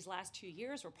 these last 2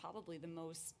 years were probably the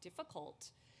most difficult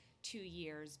 2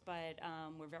 years, but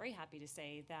we're very happy to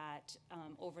say that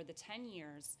over the 10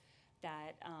 years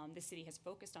that the city has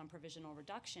focused on provisional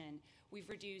reduction, we've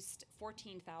reduced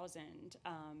 14,000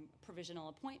 provisional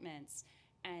appointments,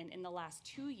 and in the last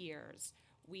 2 years,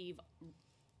 we've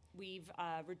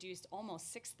reduced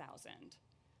almost 6,000.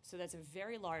 So that's a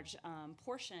very large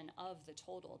portion of the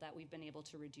total that we've been able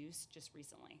to reduce just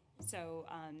recently. So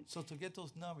So to get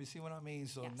those numbers, see what I mean?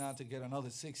 So Yes. not to get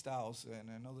another 6,000,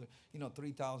 another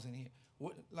 3,000 here.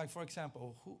 Like for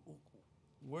example,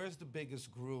 where's the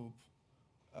biggest group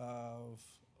of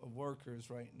workers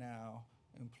right now,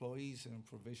 employees in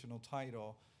provisional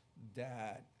title,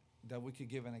 that we could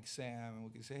give an exam and we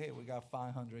could say, hey, we got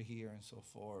 500 here and so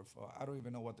forth. Or I don't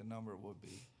even know what the number would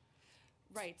be.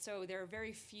 right, so there are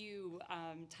very few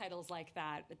titles like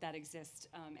that exist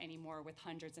anymore with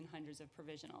hundreds and hundreds of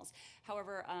provisionals.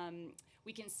 However,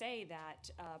 we can say that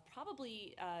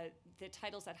probably the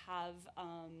titles that have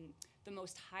the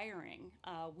most hiring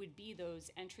would be those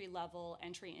entry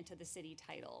into the city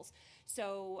titles.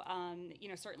 So,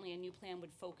 certainly a new plan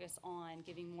would focus on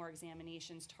giving more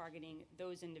examinations targeting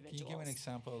those Can individuals. you give an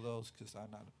example of those? Because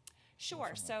I'm not.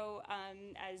 Sure. So,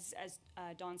 as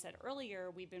Dawn said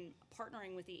earlier, we've been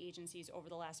partnering with the agencies over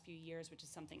the last few years, which is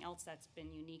something else that's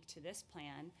been unique to this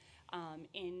plan,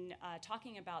 in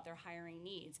talking about their hiring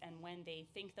needs and when they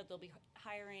think that they'll be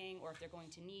hiring, or if they're going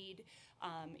to need,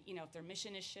 if their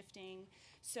mission is shifting.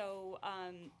 So,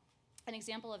 an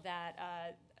example of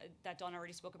that that Dawn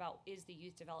already spoke about is the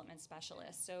youth development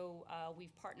specialist. So,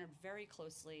 we've partnered very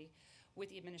closely with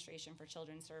the Administration for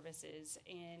Children's Services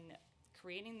in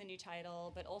creating the new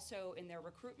title, but also in their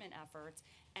recruitment efforts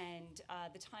and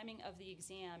the timing of the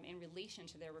exam in relation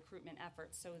to their recruitment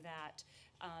efforts, so that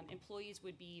employees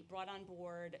would be brought on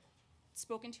board,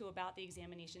 spoken to about the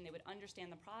examination, they would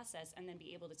understand the process, and then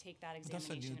be able to take that That's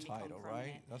examination a new and become title, permanent.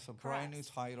 right? That's a brand new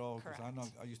Correct. title, because I know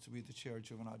Correct. I used to be the chair of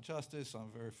juvenile justice, so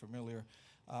I'm very familiar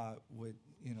with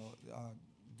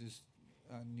this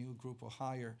new group of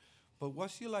hire. But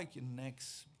what's your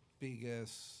next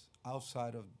biggest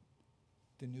outside of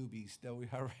the newbies that we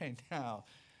have right now?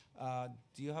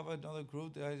 Do you have another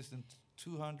group that is in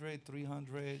 200,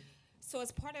 300? So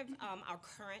as part of our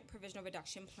current provisional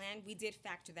reduction plan, we did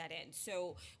factor that in.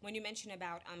 So when you mention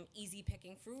about easy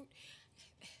picking fruit,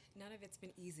 none of it's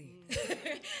been easy.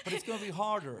 But it's going to be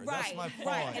harder. That's Right, my point.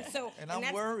 right. And so, and I'm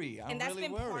that's, worried. I'm and that's really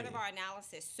been worried. part of our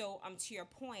analysis. So to your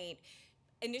point,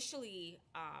 initially,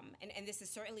 and this is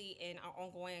certainly in our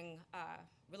ongoing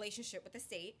relationship with the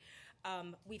state,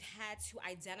 we've had to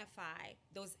identify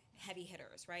those heavy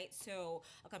hitters, right? So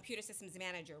a computer systems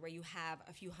manager where you have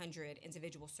a few hundred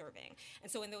individuals serving.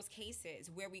 And so in those cases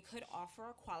where we could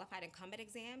offer qualified incumbent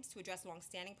exams to address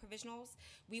longstanding provisionals,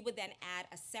 we would then add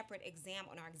a separate exam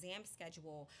on our exam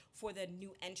schedule for the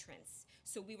new entrants.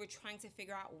 So we were trying to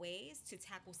figure out ways to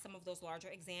tackle some of those larger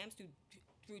exams through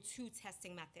two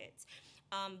testing methods.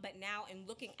 But now in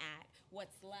looking at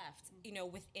what's left,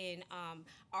 within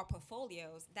our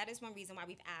portfolios, that is one reason why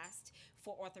we've asked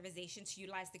for authorization to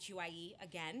utilize the QIE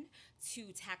again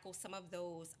to tackle some of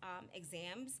those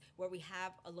exams where we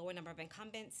have a lower number of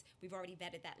incumbents. We've already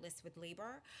vetted that list with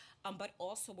labor, but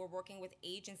also we're working with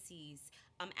agencies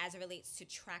as it relates to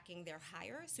tracking their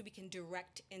hire, so we can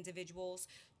direct individuals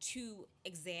to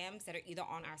exams that are either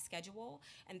on our schedule,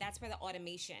 and that's where the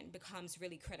automation becomes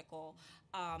really critical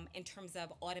in terms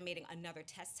of automating another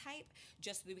test type,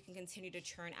 just so that we can continue to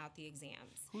churn out the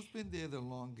exams. Who's been there the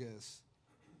longest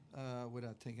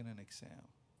without taking an exam?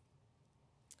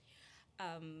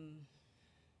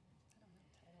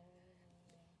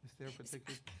 Is there a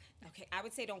particular? Okay, I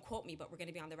would say don't quote me, but we're going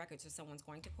to be on the record, so someone's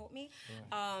going to quote me.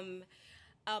 Right.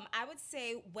 I would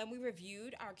say when we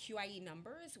reviewed our QIE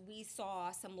numbers, we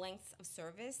saw some lengths of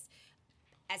service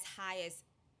as high as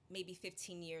maybe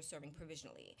 15 years serving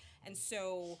provisionally. And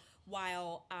so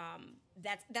while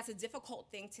that's a difficult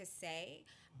thing to say,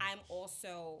 I'm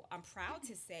proud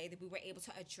to say that we were able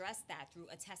to address that through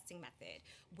a testing method,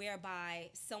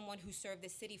 whereby someone who served the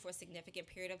city for a significant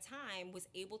period of time was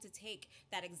able to take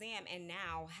that exam and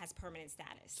now has permanent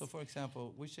status. So, for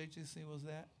example, which agency was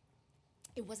that?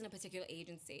 It wasn't a particular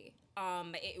agency.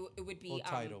 It would be What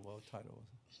title? What title was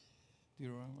it? Do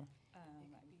you remember?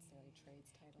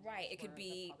 Trades titles. Right, it could were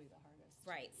be- probably the hardest.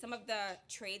 Right. Some of the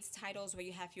trades titles where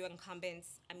you have few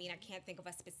incumbents. I mean, I can't think of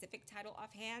a specific title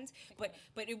offhand, but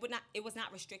it was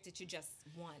not restricted to just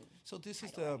one. So this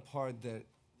is title. the part that,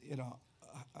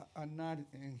 I'm not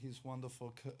in his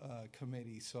wonderful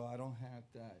committee, so I don't have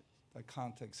that that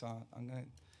context,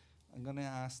 I'm gonna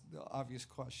ask the obvious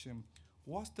question: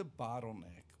 what's the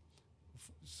bottleneck?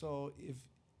 So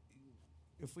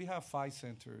if we have 5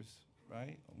 centers,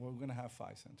 right? We're gonna have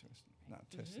 5 centers, not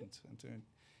testing center,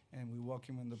 and we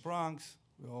welcome in the Bronx.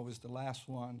 We're always the last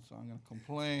one, so I'm gonna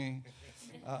complain.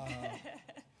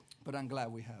 But I'm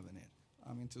glad we're having it.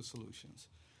 I'm into solutions.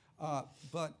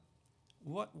 But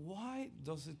why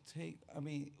does it take, I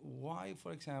mean, why,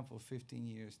 for example, 15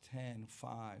 years, 10,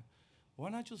 5? Why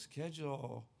not just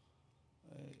schedule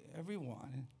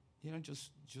everyone,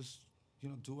 just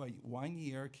do a 1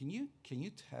 year? Can you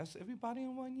test everybody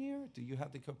in 1 year? Do you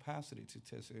have the capacity to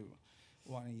test everyone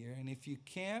 1 year? And if you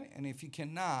can, and if you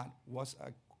cannot,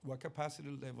 what capacity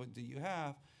level do you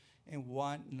have? And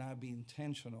why not be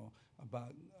intentional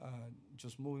about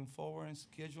just moving forward and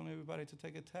scheduling everybody to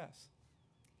take a test?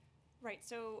 Right,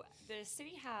 so the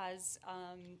city has,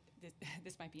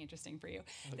 this might be interesting for you.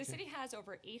 Okay. The city has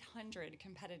over 800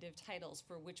 competitive titles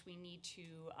for which we need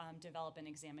to develop an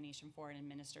examination for and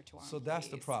administer to our So employees. that's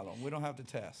the problem. We don't have the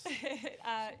test.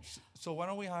 So why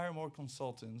don't we hire more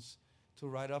consultants to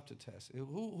write up the test?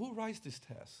 Who writes this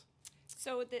test?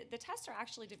 So the tests are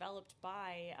actually developed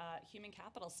by human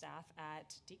capital staff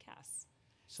at DCAS.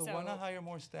 So why not hire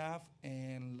more staff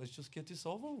and let's just get this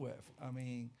over with? I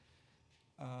mean,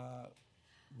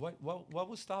 what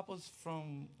would stop us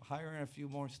from hiring a few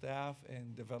more staff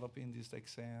and developing these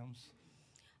exams?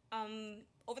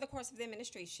 Over the course of the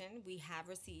administration, we have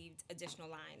received additional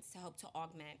lines to help to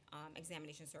augment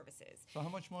examination services. So how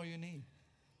much more you need?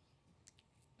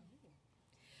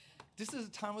 This is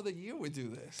the time of the year we do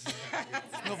this.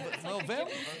 November?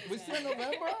 We're still in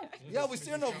November? Yeah, we're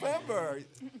still in November.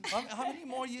 How many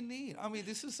more you need? I mean,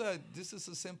 this is a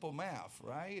simple math,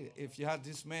 right? If you had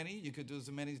this many, you could do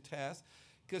as many tests.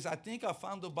 Because I think I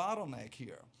found the bottleneck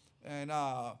here. And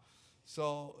and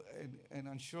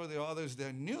I'm sure there are others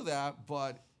that knew that,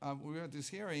 but we were at this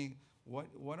hearing,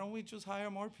 why don't we just hire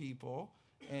more people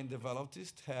and develop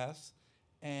these tests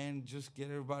and just get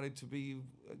everybody to be,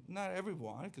 not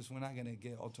everyone, because we're not going to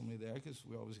get ultimately there, because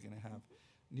we're always going to have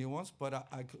new ones. But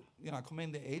I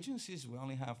commend the agencies. We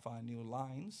only have 5 new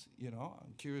lines.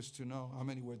 I'm curious to know how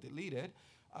many were deleted.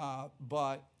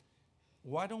 But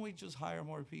why don't we just hire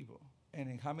more people?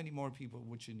 And how many more people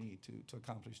would you need to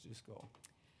accomplish this goal?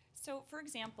 So, for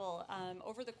example,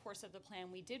 over the course of the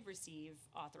plan, we did receive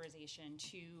authorization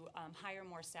to hire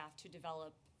more staff to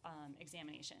develop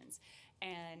examinations,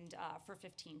 and for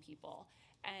 15 people.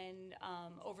 And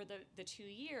over the 2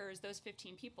 years, those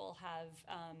 15 people have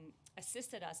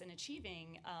assisted us in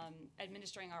achieving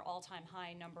administering our all-time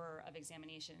high number of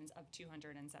examinations of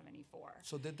 274.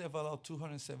 So they developed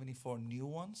 274 new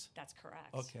ones? That's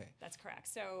correct. Okay. That's correct.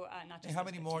 So not just And how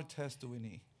those many 15. more tests do we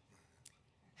need?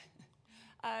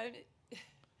 I'm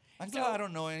So- glad I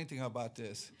don't know anything about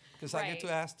this, because I get to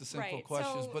Right, ask the simple right.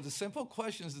 questions. So- But the simple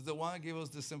questions is the one that give us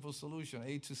the simple solution,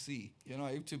 A to C,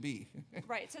 A to B.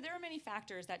 Right, so there are many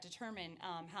factors that determine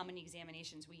how many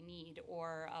examinations we need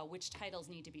or which titles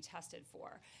need to be tested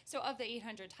for. So of the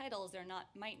 800 titles, there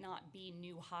might not be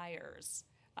new hires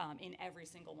in every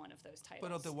single one of those titles.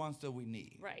 But of the ones that we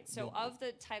need. Right, so of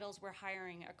the titles where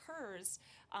hiring occurs,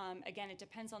 again, it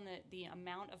depends on the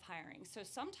amount of hiring. So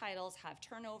some titles have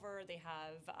turnover, they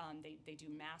have, they do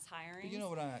mass hiring. But you know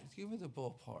what give me the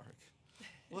ballpark.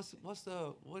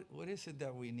 What is it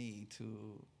that we need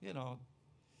to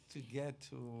get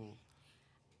to?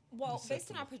 Well, based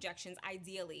on our acceptable? projections,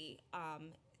 ideally,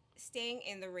 staying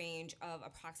in the range of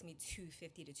approximately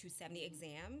 250 to 270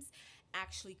 exams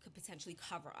actually could potentially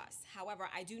cover us. However,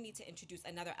 I do need to introduce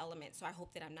another element, so I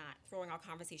hope that I'm not throwing our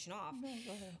conversation off. No,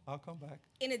 go ahead. I'll come back.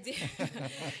 In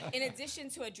addition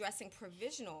to addressing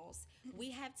provisionals,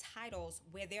 we have titles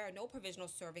where there are no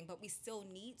provisionals serving, but we still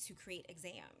need to create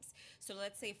exams. So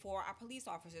let's say for our police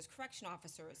officers, correction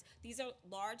officers, these are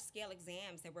large-scale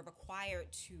exams that we're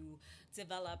required to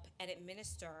develop and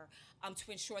administer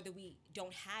to ensure that we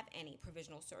don't have any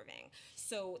provisional serving.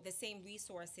 So the same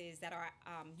resources that are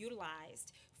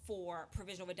utilized for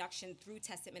provisional reduction through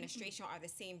test administration are the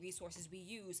same resources we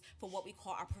use for what we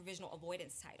call our provisional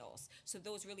avoidance titles. So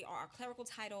those really are our clerical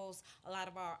titles, a lot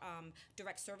of our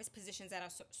direct service positions at our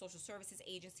social services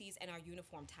agencies, and our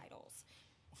uniform titles.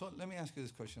 So let me ask you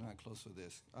this question. I'll close with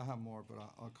this. I have more, but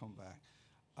I'll come back.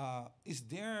 Is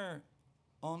there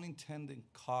unintended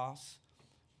costs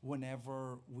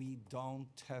whenever we don't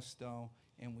test them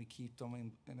and we keep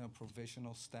them in a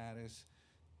provisional status?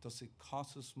 Does it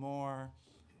cost us more?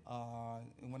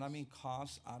 And when I mean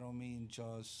cost, I don't mean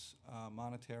just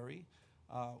monetary.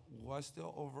 What's the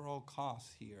overall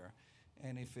cost here?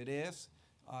 And if it is,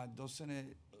 Doesn't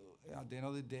it, at the end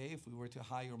of the day, if we were to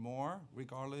hire more,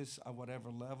 regardless at whatever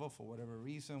level, for whatever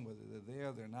reason, whether they're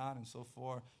there, they're not, and so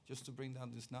forth, just to bring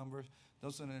down these numbers,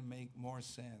 doesn't it make more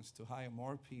sense to hire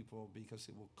more people because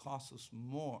it will cost us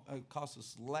more, cost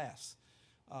us less,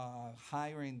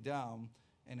 hiring down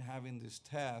and having this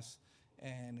test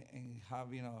and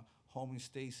having a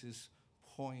homeostasis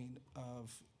point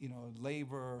of,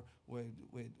 labor with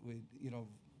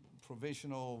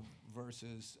provisional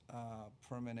versus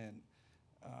permanent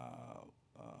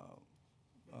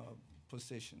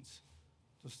positions.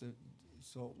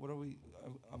 So what are we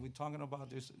talking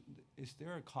about? Is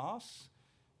there a cost,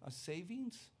 a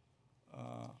savings?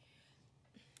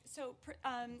 So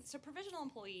provisional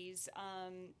employees,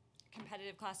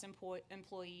 competitive class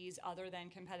employees, other than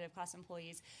competitive class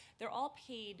employees, they're all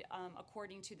paid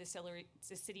according to the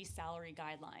city's salary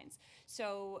guidelines.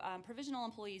 So provisional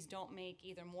employees don't make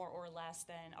either more or less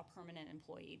than a permanent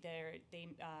employee.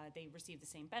 They receive the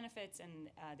same benefits and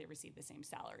they receive the same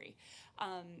salary.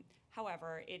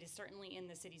 However, it is certainly in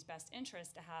the city's best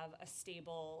interest to have a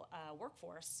stable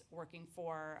workforce working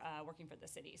for the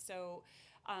city. So.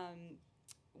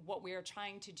 What we're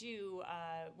trying to do,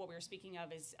 what we were speaking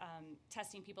of, is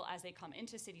testing people as they come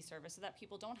into city service, so that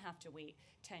people don't have to wait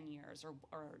 10 years or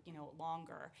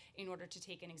longer in order to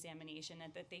take an examination,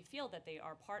 and that they feel that they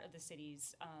are part of the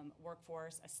city's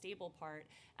workforce, a stable part,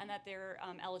 and that they're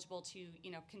eligible to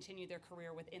continue their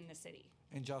career within the city.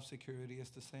 And job security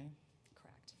is the same?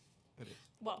 Correct. It is.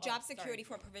 Well, job security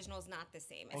for provisional is not the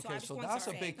same. And Okay, I just so want that's to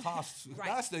a say, big cost. Right.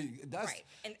 That's Right.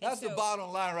 And the so-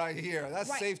 bottom line right here. That's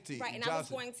Right, safety. Right, and I was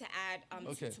going to add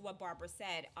Okay. to what Barbara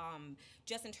said.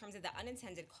 Just in terms of the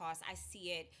unintended costs, I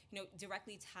see it,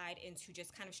 directly tied into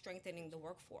just kind of strengthening the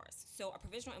workforce. So a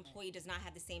provisional employee does not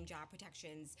have the same job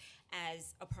protections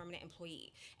as a permanent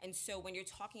employee, and so when you're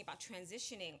talking about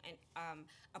transitioning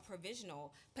a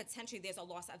provisional, potentially there's a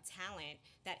loss of talent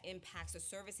that impacts the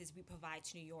services we provide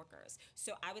to New Yorkers.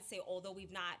 So I would say, although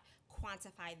we've not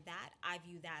quantified that, I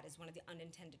view that as one of the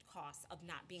unintended costs of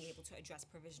not being able to address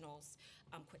provisionals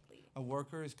quickly. A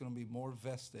worker is going to be more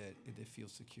vested if they feel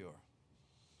secure.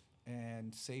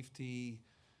 And safety,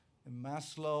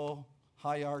 Maslow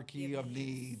hierarchy of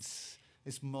needs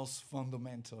is most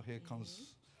fundamental. Here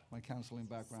comes my counseling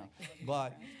background.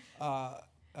 But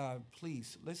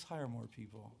please, let's hire more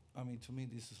people. I mean, to me,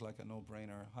 this is like a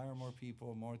no-brainer. Hire more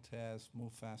people, more tests,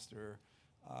 move faster.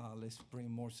 Let's bring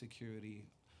more security.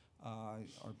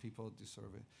 Our people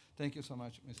deserve it. Thank you so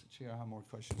much, Mr. Chair. I have more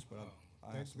questions, but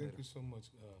I'll ask Thank later. you so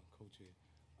much, Co-Chair.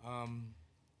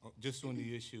 Just on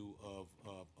the issue of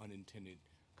unintended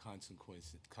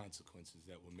consequences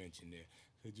that were mentioned there,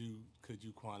 could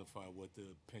you quantify what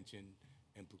the pension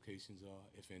implications are,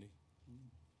 if any?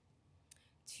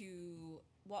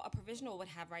 A provisional would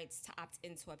have rights to opt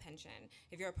into a pension.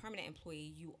 If you're a permanent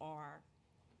employee, you are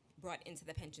brought into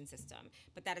the pension system,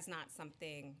 but that is not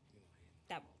something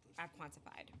that I've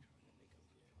quantified.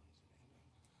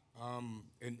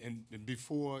 And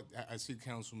before I see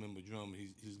Councilmember Drum,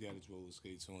 he's got his roller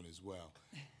skates on as well.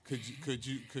 Could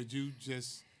you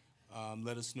just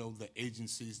let us know the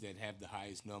agencies that have the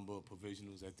highest number of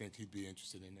provisionals? I think he'd be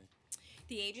interested in that.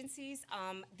 The agencies,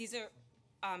 these are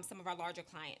some of our larger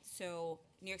clients. So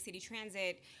New York City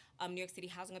Transit, New York City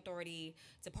Housing Authority,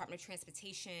 Department of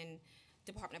Transportation,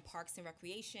 Department of Parks and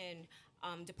Recreation,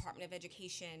 Department of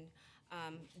Education,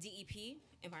 DEP,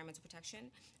 Environmental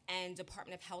Protection, and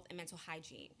Department of Health and Mental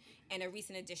Hygiene. And a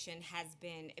recent addition has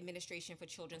been Administration for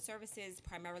Children's Services,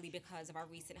 primarily because of our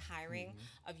recent hiring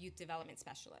of youth development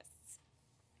specialists.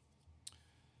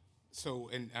 So,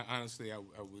 and honestly, I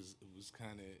was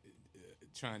kind of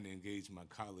trying to engage my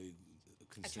colleague,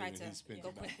 considering he spent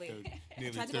about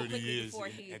nearly 30 years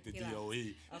at the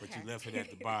DOE, but you left it at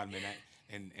the bottom,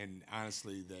 and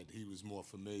honestly, that he was more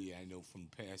familiar. I know from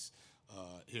past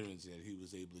hearings that he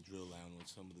was able to drill down on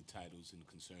some of the titles and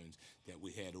concerns that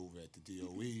we had over at the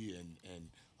DOE, and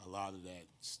a lot of that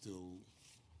still,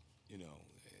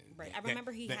 Right. I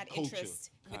remember he had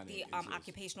interest with the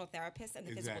occupational therapists and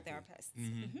the physical therapists.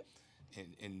 Mm-hmm.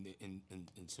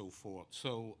 And so forth.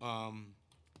 So,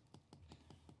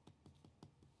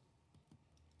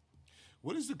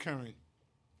 what is the current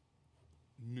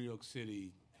New York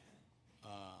City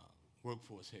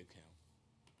workforce headcount?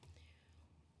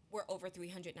 We're over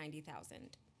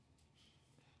 390,000.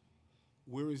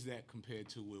 Where is that compared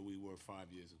to where we were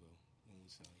 5 years ago when we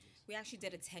started this? We actually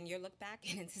did a 10-year look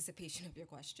back in anticipation of your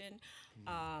question.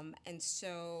 And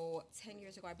so 10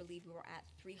 years ago, I believe we were at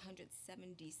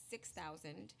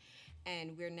 376,000,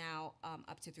 and we're now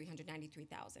up to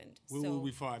 393,000. Where were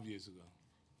we 5 years ago?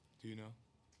 Do you know?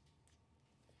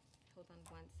 hold on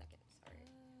 1 second, sorry.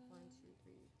 1, 2,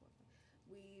 3, 4, 5.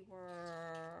 We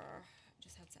were,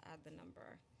 just have to add the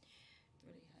number.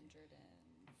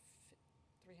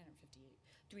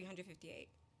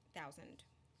 358,000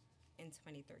 in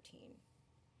 2013.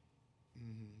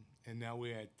 And now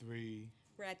we're at 3,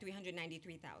 We're at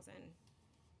 393,000.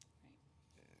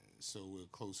 so we're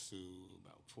close to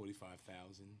about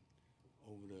 45,000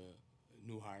 over the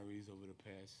new hires over the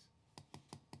past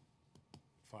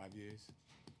 5 years.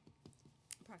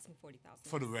 Approximately 40,000.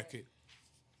 For the record,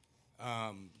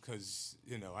 because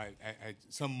I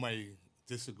some may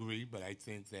disagree, but I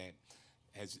think that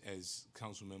as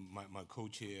Councilman, my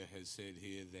co-chair has said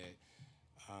here that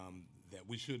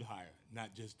we should hire,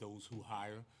 not just those who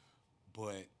hire,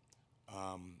 but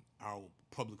our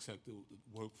public sector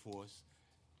workforce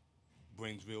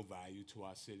brings real value to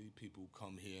our city. People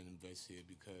come here and invest here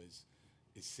because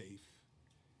it's safe,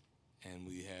 and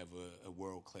we have a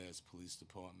world-class police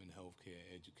department, healthcare,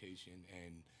 education,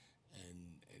 and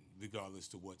regardless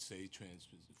to what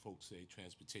folks say,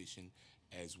 transportation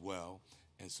as well.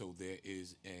 And so there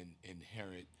is an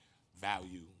inherent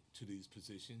value to these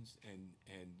positions, and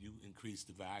you increase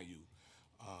the value,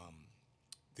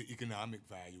 the economic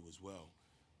value as well,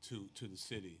 to the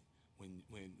city. When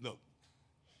look,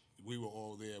 we were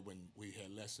all there when we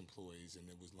had less employees and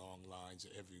there was long lines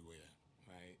everywhere,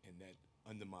 right? And that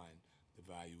undermined the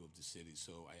value of the city.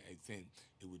 So I think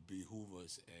it would behoove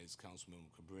us, as Councilman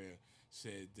Cabrera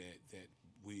said, that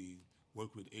we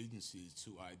work with agencies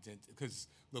to identify, because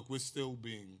look, we're still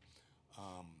being,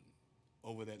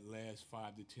 over that last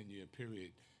 5 to 10 year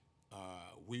period,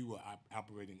 we were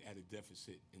operating at a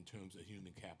deficit in terms of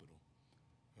human capital,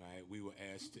 right? We were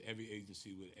asked every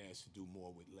agency was asked to do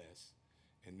more with less,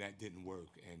 and that didn't work,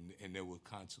 and there were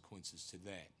consequences to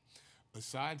that.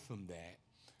 Aside from that,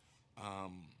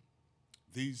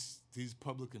 these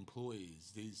public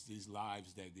employees, these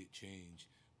lives that get changed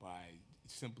by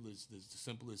the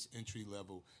simplest entry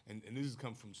level, and this has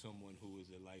come from someone who is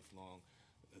a lifelong,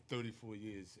 34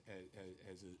 years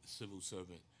as a civil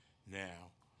servant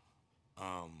now,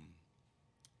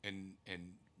 and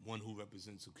one who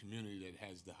represents a community that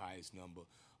has the highest number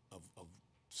of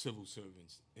civil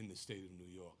servants in the state of New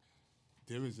York.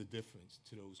 There is a difference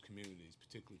to those communities,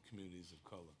 particularly communities of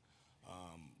color.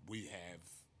 We have,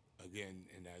 again,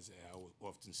 and as I would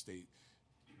often state,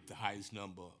 the highest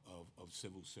number of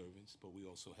civil servants, but we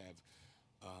also have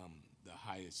the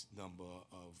highest number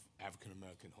of African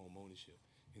American home ownership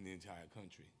in the entire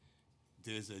country.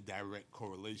 There's a direct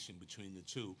correlation between the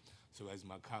two. So as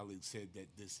my colleague said,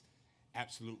 that this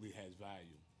absolutely has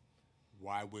value.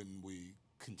 Why wouldn't we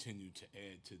continue to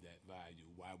add to that value?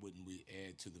 Why wouldn't we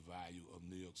add to the value of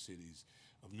New York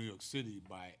City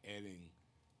by adding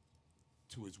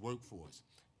to its workforce?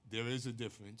 There is a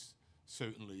difference,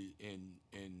 certainly, in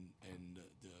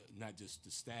the not just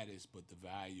the status, but the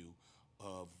value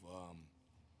of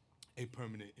a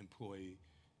permanent employee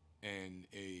and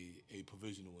a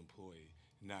provisional employee,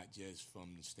 not just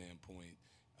from the standpoint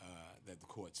that the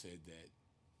court said that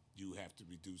you have to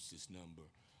reduce this number.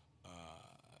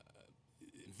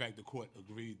 In fact, the court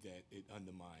agreed that it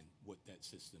undermined what that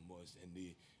system was and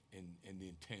the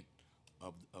intent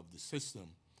of the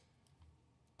system.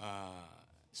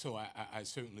 So I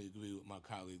certainly agree with my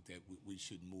colleague that we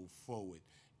should move forward.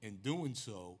 In doing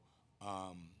so,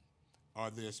 are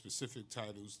there specific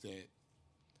titles that,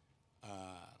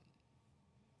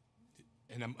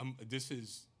 and this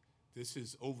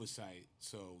is oversight,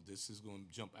 so this is going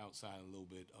to jump outside a little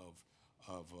bit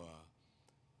of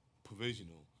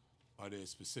provisional. Are there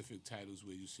specific titles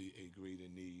where you see a greater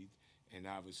need, and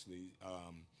obviously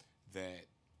that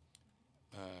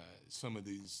some of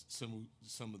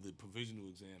the provisional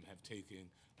exam have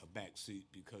taken a back seat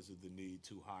because of the need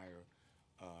to hire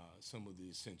some of the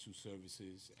essential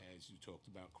services, as you talked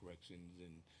about, corrections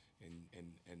and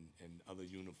other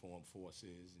uniformed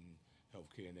forces and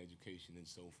healthcare and education and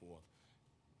so forth.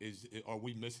 Are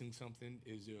we missing something?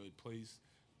 Is there a place,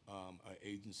 an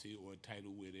agency or a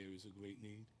title where there is a great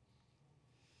need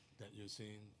that you're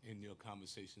seeing in your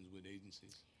conversations with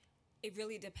agencies? It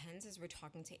really depends as we're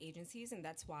talking to agencies, and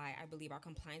that's why I believe our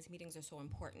compliance meetings are so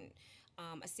important.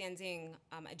 A standing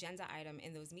agenda item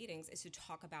in those meetings is to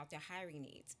talk about their hiring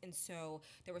needs. And so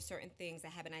there were certain things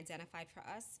that have been identified for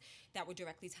us that were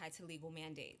directly tied to legal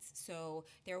mandates. So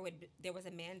there was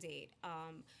a mandate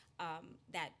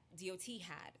that DOT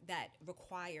had that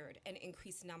required an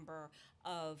increased number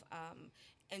of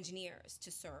engineers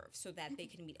to serve so that they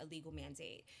can meet a legal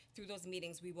mandate. Through those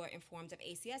meetings, we were informed of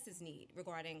ACS's need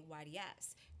regarding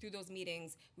YDS. Through those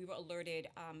meetings, we were alerted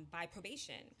by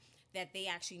probation that they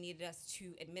actually needed us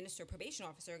to administer probation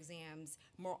officer exams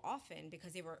more often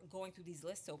because they were going through these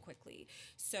lists so quickly.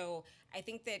 So I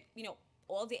think that,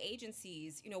 all the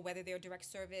agencies, whether they're direct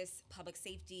service, public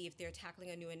safety, if they're tackling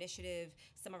a new initiative,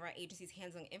 some of our agencies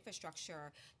handling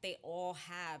infrastructure, they all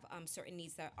have certain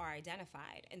needs that are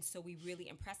identified. And so we really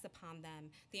impress upon them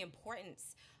the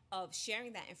importance of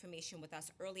sharing that information with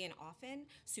us early and often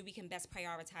so we can best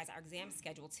prioritize our exam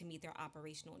schedule to meet their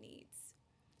operational needs.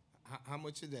 How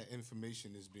much of that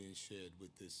information is being shared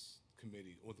with this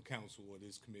committee or the council or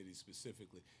this committee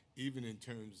specifically, even in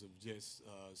terms of just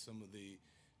some of the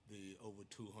over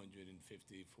 250,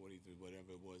 43,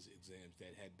 whatever it was, exams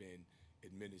that had been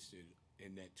administered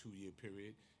in that 2-year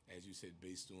period, as you said,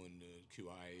 based on the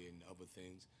QI and other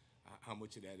things? How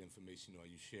much of that information are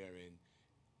you sharing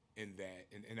in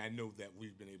that? And I know that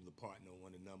we've been able to partner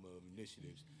on a number of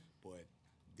initiatives, but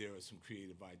there are some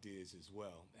creative ideas as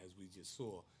well, as we just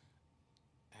saw.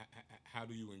 How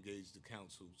do you engage the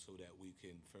council so that we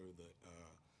can further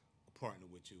partner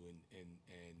with you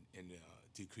in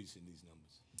decreasing these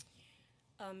numbers?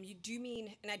 Do you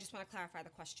mean, and I just want to clarify the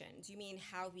question, do you mean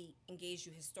how we engaged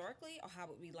you historically or how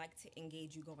would we like to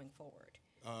engage you going forward?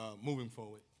 Moving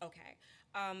forward. Okay.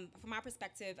 From our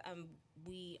perspective,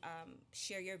 we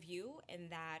share your view in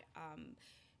that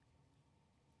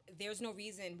there's no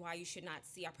reason why you should not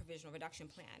see our provisional reduction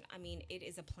plan. I mean, it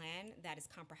is a plan that is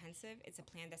comprehensive. It's a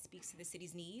plan that speaks to the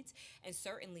city's needs. And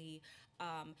certainly,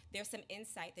 there's some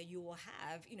insight that you will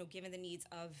have, given the needs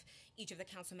of each of the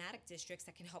councilmatic districts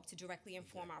that can help to directly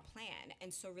inform our plan.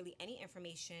 And so really any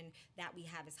information that we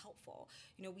have is helpful.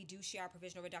 We do share our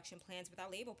provisional reduction plans with our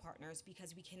labor partners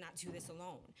because we cannot do this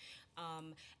alone.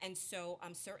 And so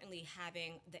certainly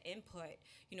having the input,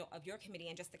 of your committee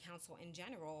and just the council in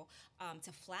general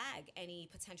to flag any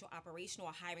potential operational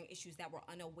or hiring issues that we're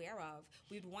unaware of,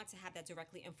 we'd want to have that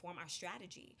directly inform our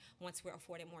strategy once we're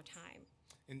afforded more time.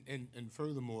 And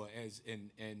furthermore,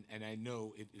 and I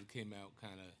know it came out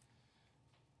kind of,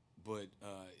 but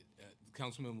the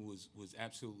council member was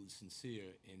absolutely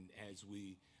sincere, and as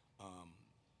we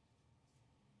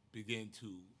began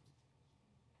to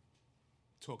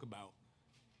talk about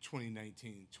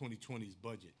 2020's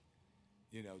budget,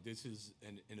 this is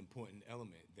an important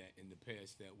element that in the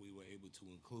past that we were able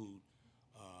to include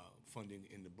funding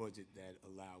in the budget that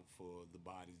allowed for the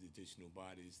additional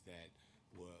bodies that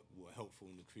were helpful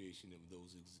in the creation of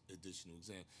those additional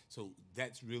exams. So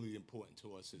that's really important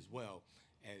to us as well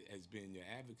as being your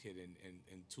advocate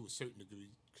and to a certain degree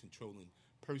controlling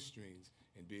purse strings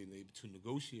and being able to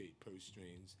negotiate purse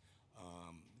strings.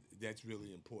 That's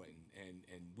really important. And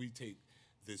we take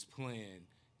this plan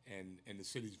and the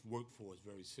city's workforce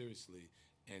very seriously,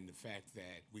 and the fact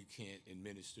that we can't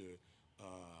administer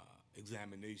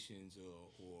examinations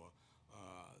or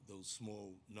those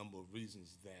small number of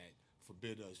reasons that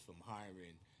forbid us from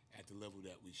hiring at the level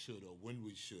that we should or when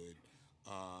we should,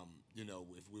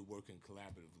 if we're working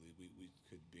collaboratively, we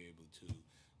could be able to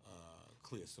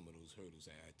clear some of those hurdles,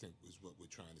 I think is what we're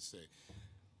trying to say.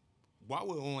 While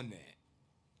we're on that,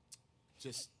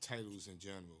 just titles in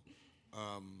general,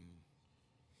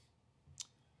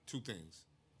 two things.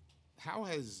 How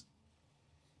has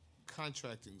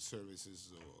contracting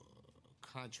services or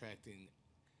contracting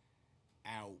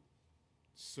out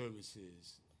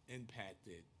services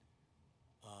impacted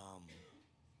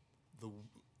the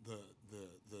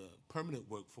permanent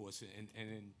workforce, and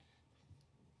in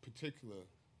particular,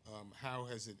 how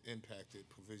has it impacted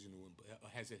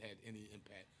has it had any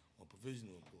impact on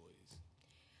provisional employees?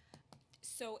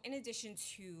 So in addition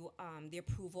to the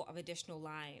approval of additional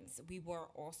lines, we were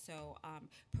also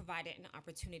provided an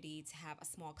opportunity to have a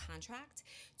small contract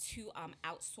to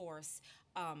outsource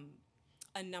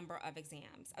a number of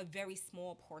exams, a very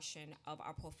small portion of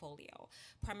our portfolio,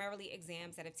 primarily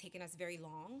exams that have taken us very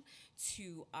long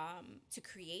to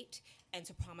create and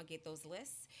to promulgate those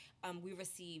lists. We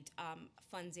received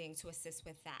funding to assist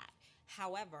with that.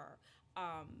 However,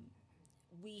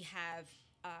 we have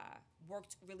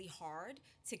worked really hard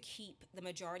to keep the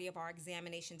majority of our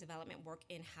examination development work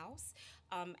in-house.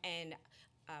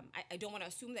 I don't want to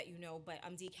assume that but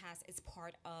DCAS is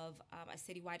part of a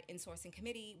citywide insourcing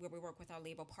committee where we work with our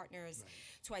labor partners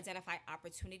to identify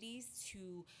opportunities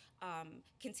to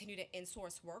continue to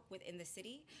insource work within the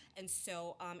city. And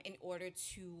so in order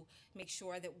to make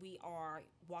sure that we are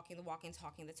walking the walk and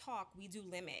talking the talk, we do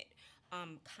limit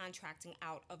contracting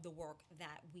out of the work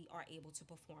that we are able to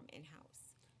perform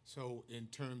in-house. So in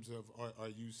terms of, are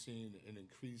you seeing an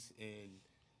increase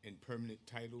in permanent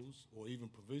titles or even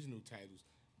provisional titles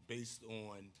based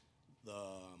on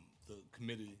the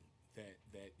committee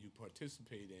that you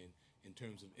participate in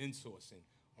terms of insourcing,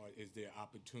 or is there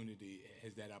opportunity?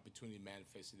 Has that opportunity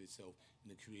manifested itself in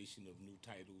the creation of new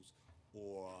titles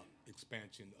or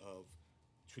expansion of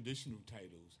traditional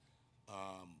titles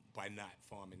by not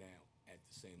farming out at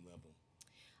the same level,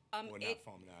 or not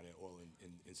farming out at all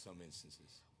in some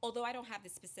instances? Although I don't have the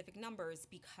specific numbers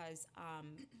because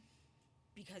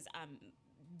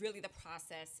really the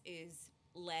process is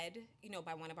led,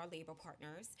 by one of our labor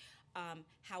partners.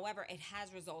 However, it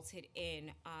has resulted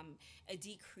in a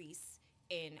decrease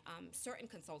in certain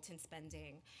consultant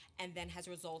spending, and then has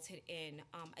resulted in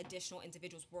additional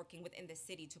individuals working within the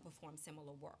city to perform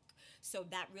similar work. So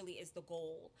that really is the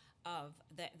goal of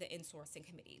the insourcing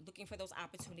committee, looking for those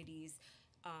opportunities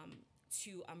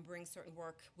to bring certain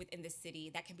work within the city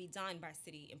that can be done by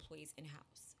city employees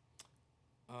in-house.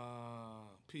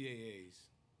 PAAs.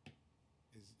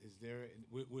 Is there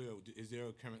is there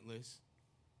a current list?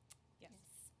 Yes.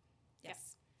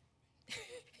 Yes.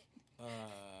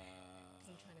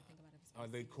 I'm trying to think about it. Are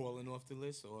they calling off the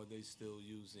list, or are they still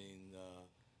using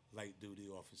light duty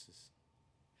officers?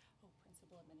 Oh,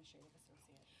 Principal Administrative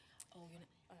Associate. Oh,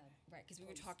 right, because we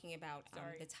were talking about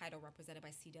Sorry. the title represented by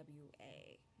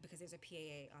CWA, because there's a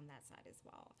PAA on that side as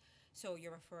well. So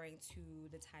you're referring to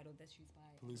the title that's used by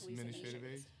Police administrative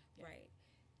aid? Yeah. Right.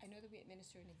 I know that we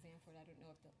administered an exam for it. I don't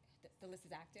know if the list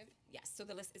is active. Yes, so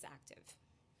the list is active.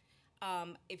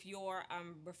 If you're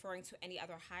referring to any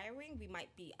other hiring, we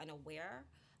might be unaware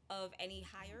of any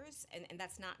hires, and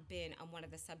that's not been one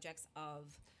of the subjects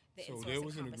of the So insourcing there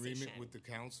was an conversation. agreement with the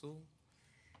council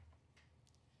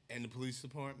and the police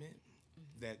department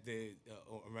that they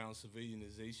around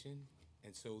civilianization,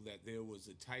 and so that there was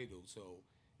a title. So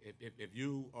if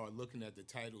you are looking at the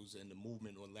titles and the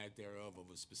movement or lack thereof of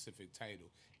a specific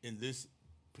title, in this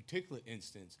particular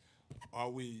instance, are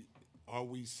we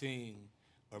seeing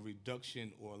a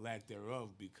reduction or lack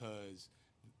thereof because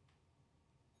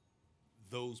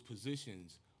those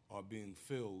positions are being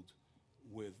filled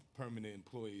with permanent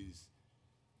employees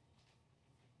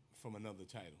from another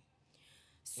title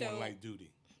on light duty?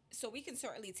 So we can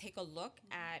certainly take a look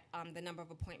at the number of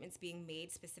appointments being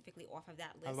made specifically off of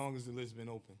that list. How long has the list been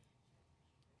open?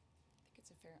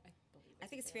 I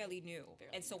think it's fairly new.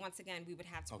 And so once again, we would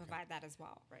have to Okay. provide that as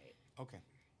well. Right. Okay.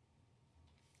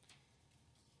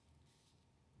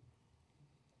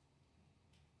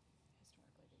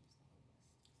 Historically, they use the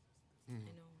whole list.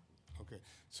 I know. Okay.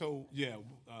 So yeah,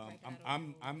 Right, but I don't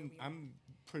know where we are. I'm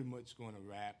pretty much going to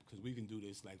wrap because we can do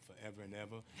this like forever and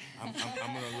ever. I'm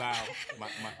going to allow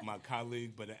my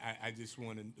colleague, but I just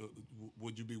want to.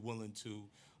 Would you be willing to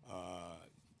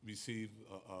receive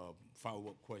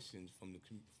follow-up questions from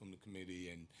the committee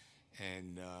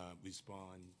and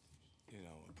respond,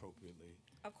 appropriately?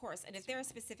 Of course. And if there are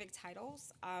specific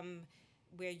titles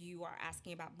where you are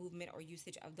asking about movement or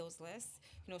usage of those lists,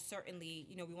 certainly,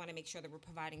 we want to make sure that we're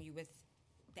providing you with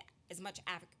as much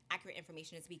accurate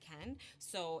information as we can.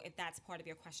 So if that's part of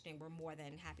your questioning, we're more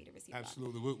than happy to receive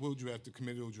Absolutely. We'll draft, the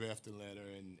committee will draft a letter,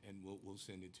 and we'll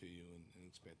send it to you and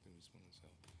expect a response. So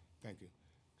thank you.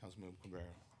 Councilmember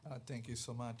Cabrera. Thank you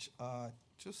so much.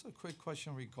 Just a quick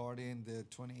question regarding the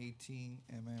 2018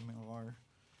 MMR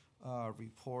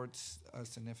reports a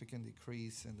significant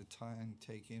decrease in the time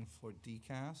taken for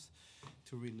DCAS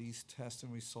to release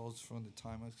testing results from the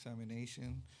time of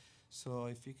examination. So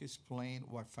if you could explain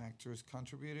what factors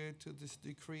contributed to this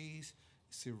decrease,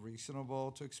 is it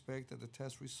reasonable to expect that the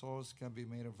test results can be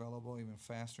made available even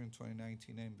faster in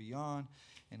 2019 and beyond?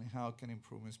 And how can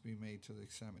improvements be made to the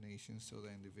examination so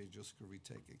that individuals could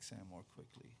retake the exam more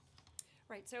quickly?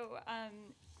 Right, so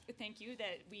thank you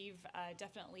that we've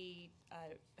definitely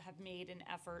have made an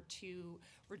effort to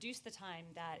reduce the time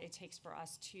that it takes for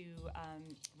us to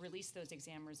release those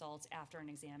exam results after an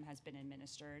exam has been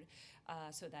administered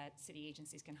so that city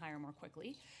agencies can hire more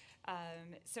quickly.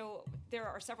 So there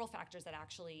are several factors that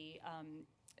actually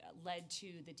led to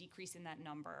the decrease in that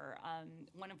number.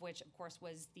 One of which, of course,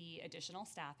 was the additional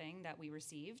staffing that we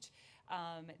received.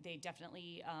 They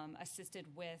definitely assisted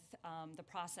with the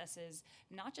processes,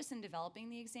 not just in developing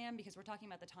the exam, because we're talking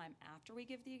about the time after we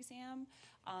give the exam.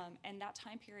 And that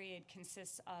time period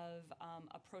consists of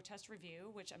a protest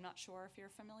review, which I'm not sure if you're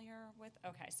familiar with.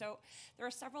 Okay, so there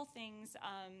are several things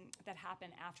that happen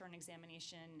after an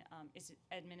examination is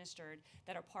administered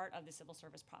that are part of the civil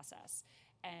service process.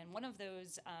 And one of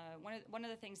those, one of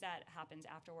the things that happens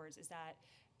afterwards is that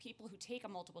people who take a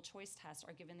multiple choice test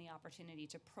are given the opportunity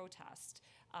to protest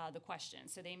the question.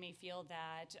 So they may feel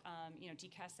that,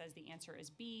 DCAS says the answer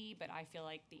is B, but I feel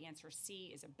like the answer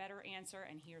C is a better answer,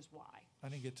 and here's why. I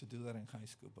didn't get to do that in high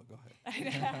school, but go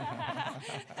ahead.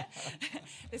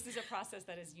 This is a process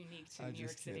that is unique to New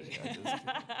York City.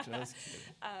 Just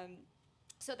kidding.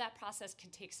 So that process can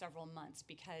take several months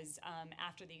because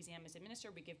after the exam is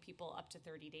administered, we give people up to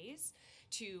 30 days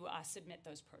to submit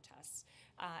those protests.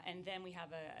 And then we have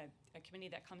a committee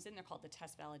that comes in. They're called the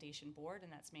Test Validation Board,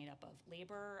 and that's made up of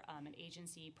labor, an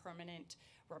agency permanent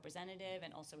representative,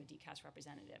 and also a DCAS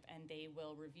representative. And they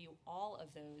will review all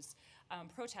of those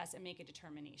protests and make a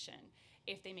determination.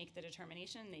 If they make the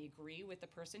determination, they agree with the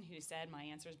person who said, my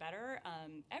answer is better,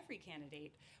 every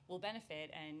candidate will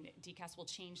benefit, and DCAS will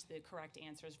change the correct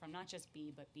answers from not just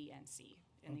B, but B and C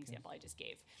in the example I just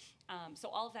gave. So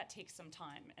all of that takes some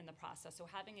time in the process. So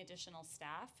having additional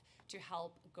staff to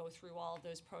help go through all of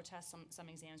those protests, some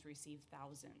exams receive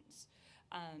thousands.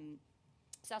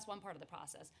 So that's one part of the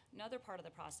process. Another part of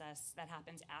the process that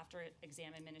happens after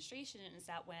exam administration is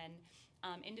that when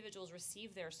individuals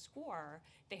receive their score,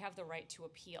 they have the right to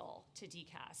appeal to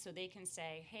DCAS. So they can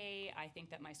say, hey, I think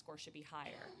that my score should be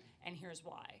higher, and here's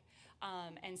why.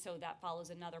 And so that follows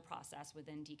another process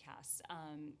within DCAS.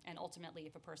 And ultimately,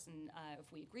 if a person,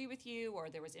 if we agree with you or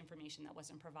there was information that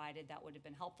wasn't provided that would have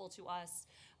been helpful to us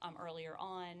earlier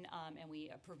on, and we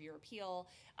approve your appeal,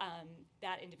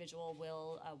 that individual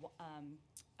will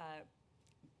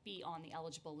be on the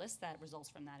eligible list that results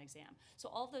from that exam. So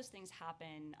all of those things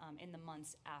happen in the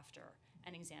months after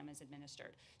an exam is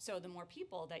administered. So the more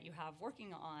people that you have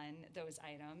working on those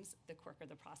items, the quicker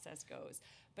the process goes.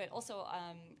 But also,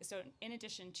 so in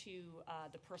addition to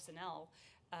the personnel,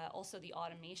 also the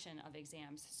automation of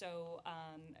exams. So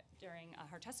during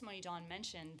her testimony, Dawn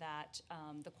mentioned that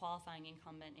the qualifying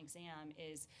incumbent exam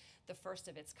is the first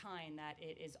of its kind, that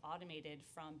it is automated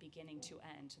from beginning to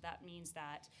end. So that means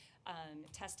that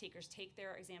test takers take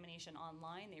their examination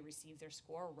online, they receive their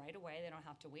score right away, they don't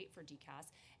have to wait for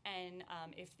DCAS, and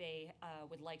if they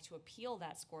would like to appeal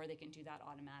that score, they can do that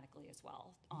automatically as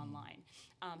well online.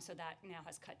 So that now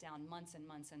has cut down months and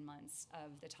months and months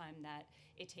of the time that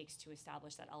it takes to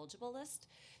establish that eligible list.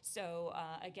 So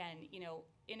again, you know,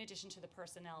 in addition to the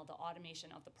personnel, the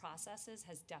automation of the processes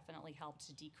has definitely helped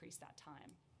to decrease that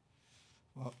time.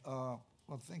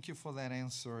 Well, thank you for that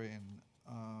answer, and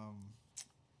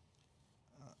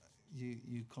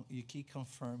you keep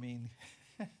confirming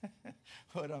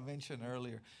what I mentioned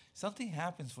earlier. Something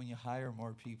happens when you hire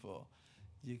more people.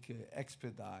 You could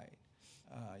expedite,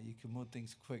 you can move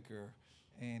things quicker,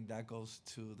 and that goes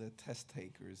to the test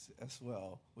takers as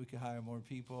well. We could hire more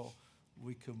people.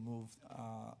 We could move,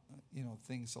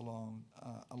 things along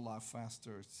a lot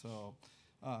faster. So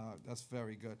that's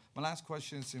very good. My last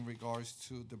question is in regards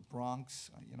to the Bronx.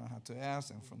 I have to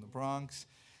ask, I'm from the Bronx.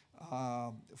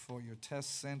 For your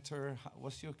test center,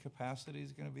 what's your capacity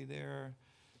is going to be there?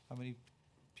 How many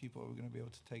people are we going to be able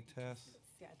to take tests?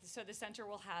 Yeah, so the center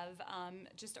will have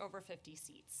just over 50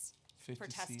 seats 50 for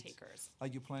test seats? takers. Are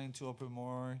you planning to open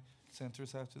more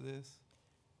centers after this?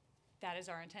 That is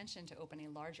our intention, to open a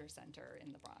larger center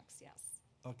in the Bronx, yes.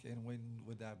 Okay, and when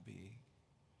would that be?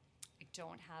 I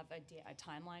don't have a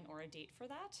timeline or a date for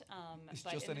that. It's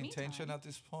but just in an the intention meantime, at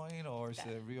this point, or is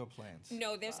it real plans?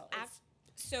 No, there's Well, it's-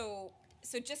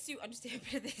 so just to understand a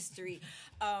bit of the history,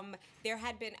 there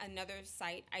had been another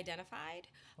site identified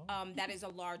that is a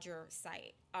larger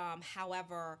site.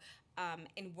 However,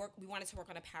 we wanted to work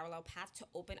on a parallel path to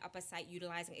open up a site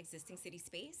utilizing existing city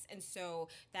space, and so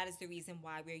that is the reason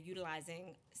why we're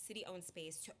utilizing city-owned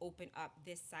space to open up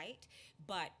this site.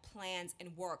 But plans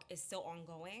and work is still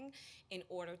ongoing in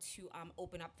order to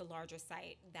open up the larger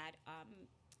site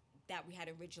that we had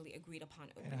originally agreed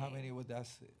upon opening. And how many would that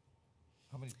sit?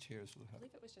 How many chairs will I have?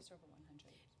 believe it was just over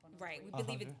 100. Right, we 103.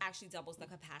 believe it 100? actually doubles the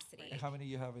capacity. And how many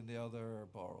you have in the other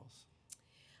boroughs?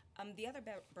 The other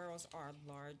boroughs are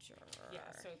larger. Yeah,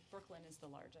 so Brooklyn is the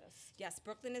largest. Yes,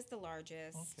 Brooklyn is the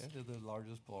largest. Okay, they're the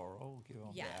largest borough. We'll give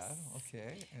them Yes. that.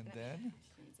 Okay, and then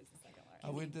Queens is the second largest.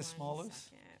 are we the One smallest?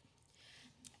 second.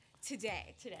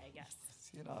 Today. Today, yes.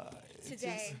 It's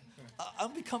Today.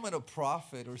 I'm becoming a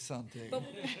prophet or something.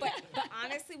 But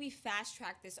honestly, we fast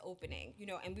tracked this opening,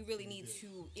 and we really need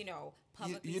to,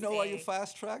 publicly You know why you say-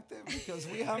 fast tracked it? Because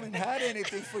we haven't had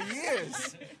anything for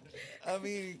years. I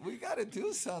mean, we got to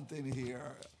do something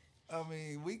here. I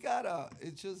mean,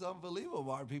 it's just unbelievable.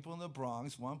 Our people in the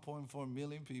Bronx, 1.4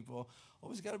 million people,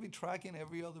 always got to be tracking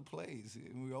every other place.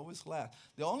 And we always laugh.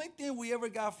 The only thing we ever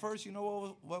got first,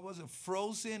 what was it?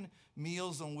 Frozen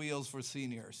Meals on Wheels for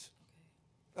seniors.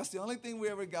 That's the only thing we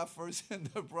ever got first in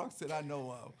the Bronx that I know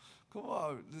of. Come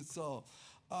on. So,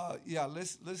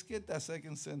 let's get that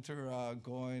second center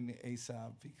going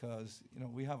ASAP because,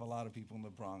 we have a lot of people in the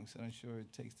Bronx, and I'm sure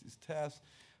it takes these tests.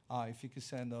 If you could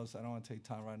send those, I don't want to take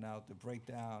time right now, the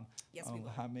breakdown Yes, we on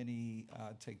will. how many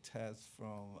take tests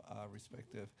from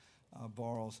respective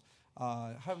boroughs.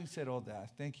 Having said all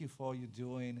that, thank you for all you're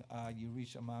doing. You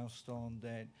reached a milestone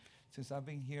that since I've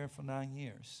been here for 9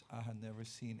 years, I have never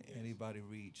seen anybody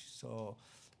reach. So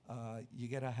you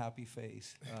get a happy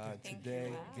face Thank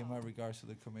today. you. Give my regards to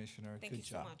the commissioner. Thank Good you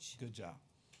so job. much. Good job.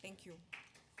 Thank you.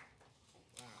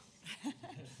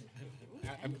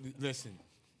 Listen,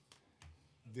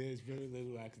 there's very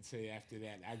little I can say after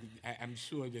that. I'm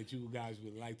sure that you guys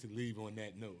would like to leave on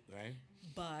that note, right?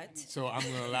 But So I'm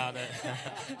going to allow that.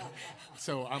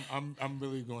 So I'm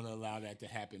really going to allow that to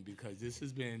happen because this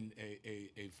has been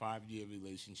a 5-year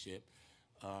relationship,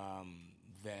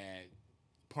 that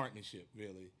partnership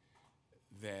really,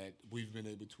 that we've been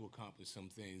able to accomplish some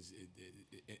things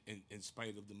in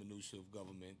spite of the minutiae of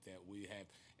government that we have.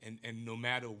 And no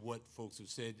matter what folks have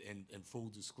said, and full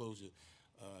disclosure,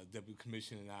 Deputy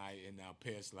Commissioner and I in our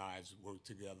past lives worked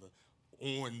together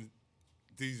on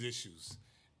these issues.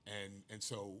 And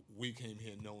so we came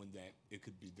here knowing that it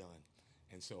could be done.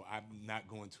 And so I'm not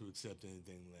going to accept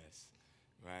anything less,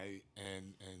 right?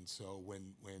 And so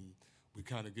when we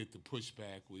kind of get the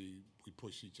pushback, we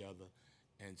push each other.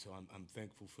 And so I'm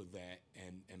thankful for that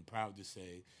and proud to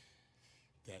say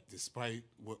that despite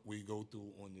what we go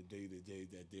through on the day-to-day,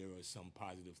 that there are some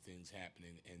positive things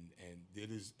happening, and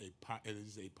it is a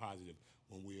positive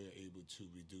when we are able to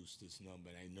reduce this number.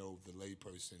 And I know the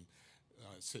layperson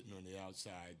sitting on the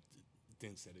outside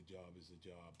thinks that a job is a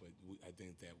job, but I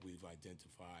think that we've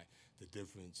identified the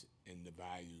difference in the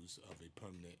values of a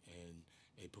permanent and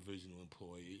a provisional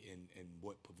employee, and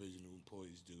what provisional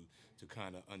employees do to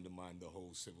kind of undermine the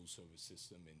whole civil service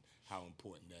system, and how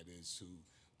important that is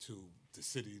to the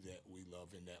city that we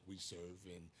love and that we serve,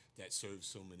 and that serves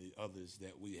so many others,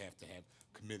 that we have to have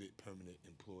committed permanent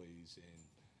employees.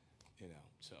 And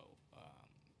so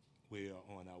we are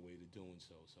on our way to doing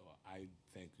so. So I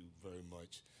thank you very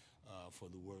much for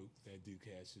the work that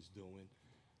DCAS is doing.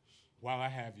 While I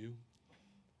have you,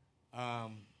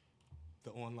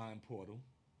 the online portal,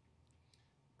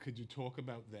 could you talk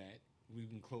about that? We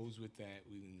can close with that.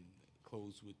 We can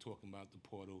close with talking about the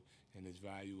portal and its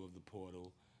value of the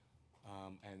portal.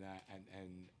 And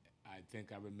I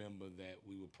think I remember that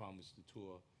we were promised the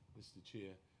tour, Mr.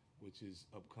 Chair, which is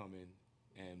upcoming,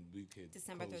 and we could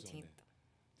December close 13th. on that.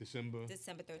 December?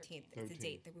 December 13th is the 13th.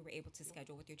 date that we were able to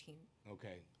schedule with your team.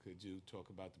 Okay. Could you talk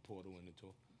about the portal and the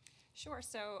tour? Sure.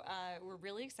 So we're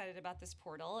really excited about this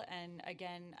portal. And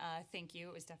again, thank you.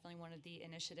 It was definitely one of the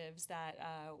initiatives that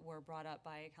were brought up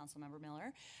by Councilmember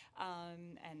Miller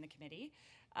and the committee.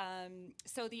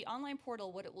 So the online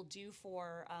portal, what it will do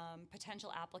for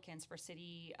potential applicants for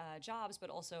city jobs, but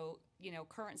also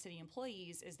current city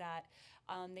employees, is that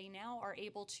they now are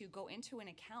able to go into an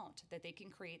account that they can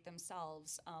create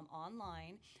themselves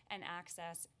online and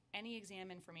access any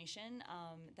exam information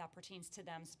that pertains to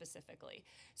them specifically.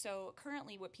 So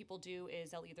currently what people do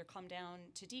is they'll either come down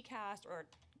to DCAST or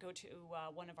go to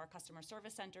one of our customer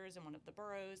service centers in one of the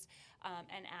boroughs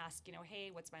and ask,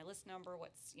 hey, what's my list number?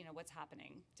 What's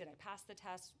happening? Did I pass the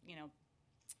test?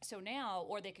 So now,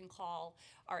 or they can call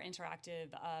our interactive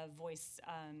voice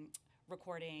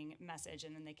recording message,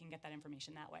 and then they can get that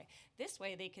information that way. This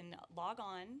way they can log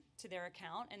on to their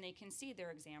account and they can see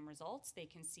their exam results. They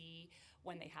can see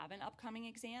when they have an upcoming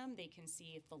exam. They can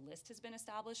see if the list has been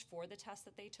established for the test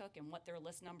that they took and what their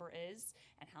list number is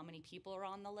and how many people are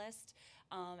on the list.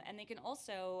 And they can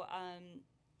also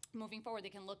moving forward, they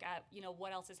can look at,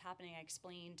 what else is happening. I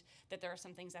explained that there are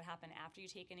some things that happen after you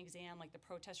take an exam, like the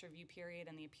protest review period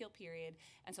and the appeal period.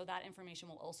 And so that information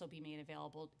will also be made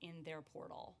available in their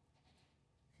portal.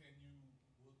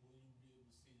 Will you be able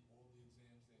to see all the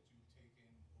exams that you've taken,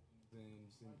 open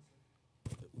exams?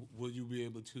 Will you be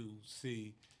able to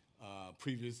see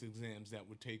previous exams that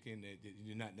were taken, that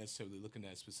you're not necessarily looking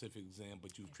at a specific exam,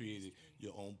 but you've created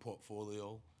your own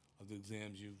portfolio of the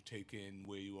exams you've taken,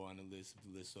 where you are on the list,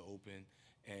 if the lists are open,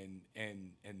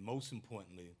 and most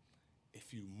importantly,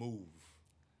 if you move,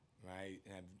 right?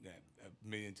 And a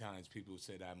million times people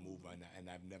said I move, and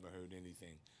I've never heard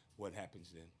anything. What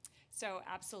happens then? So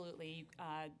absolutely,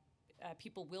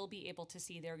 people will be able to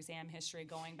see their exam history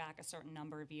going back a certain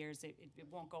number of years. It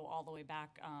won't go all the way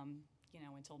back,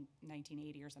 until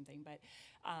 1980 or something, but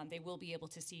they will be able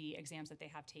to see exams that they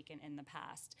have taken in the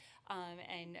past.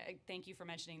 And thank you for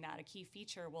mentioning that. A key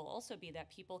feature will also be that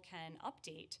people can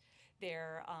update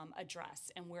their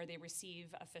address and where they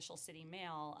receive official city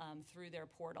mail through their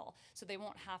portal. So they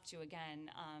won't have to, again,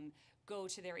 go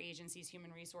to their agencies,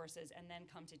 human resources, and then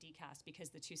come to DCAS because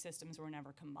the two systems were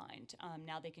never combined.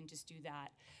 Now they can just do that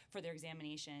for their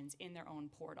examinations in their own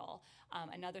portal.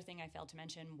 Another thing I failed to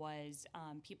mention was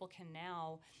people can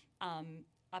now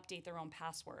update their own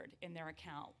password in their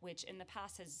account, which in the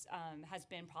past has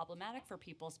been problematic for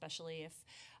people, especially if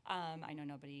I know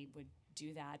nobody would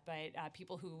do that, but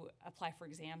people who apply for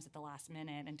exams at the last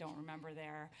minute and don't remember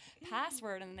their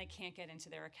password, and then they can't get into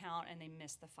their account and they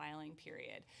miss the filing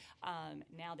period.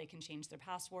 Now they can change their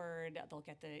password. They'll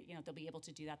get they'll be able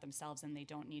to do that themselves, and they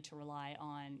don't need to rely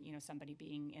on somebody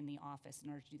being in the office in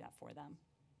order to do that for them.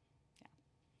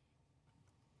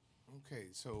 Okay,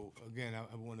 so again,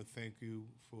 I want to thank you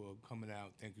for coming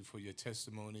out. Thank you for your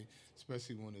testimony.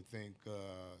 Especially want to thank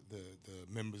the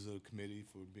members of the committee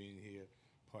for being here,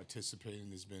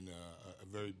 participating. It's been a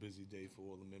very busy day for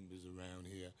all the members around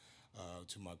here.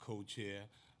 To my co-chair,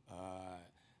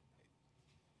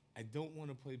 I don't want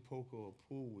to play poker or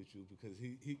pool with you because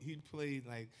he played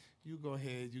like, you go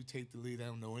ahead, you take the lead. I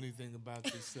don't know anything about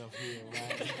this stuff here,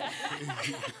 right?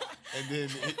 And then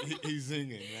he's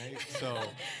singing, right?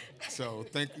 So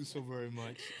thank you so very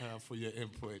much for your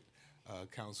input,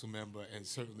 council member, and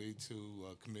certainly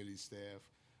to committee staff,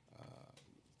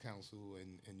 council,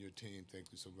 and your team.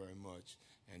 Thank you so very much,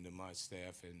 and to my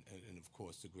staff, and of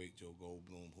course the great Joe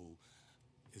Goldblum, who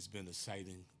has been a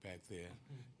sighting back there.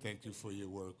 Thank you for your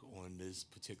work on this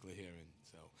particular hearing.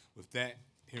 So with that,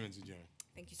 hearing's adjourned.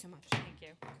 Thank you so much. Thank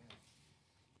you.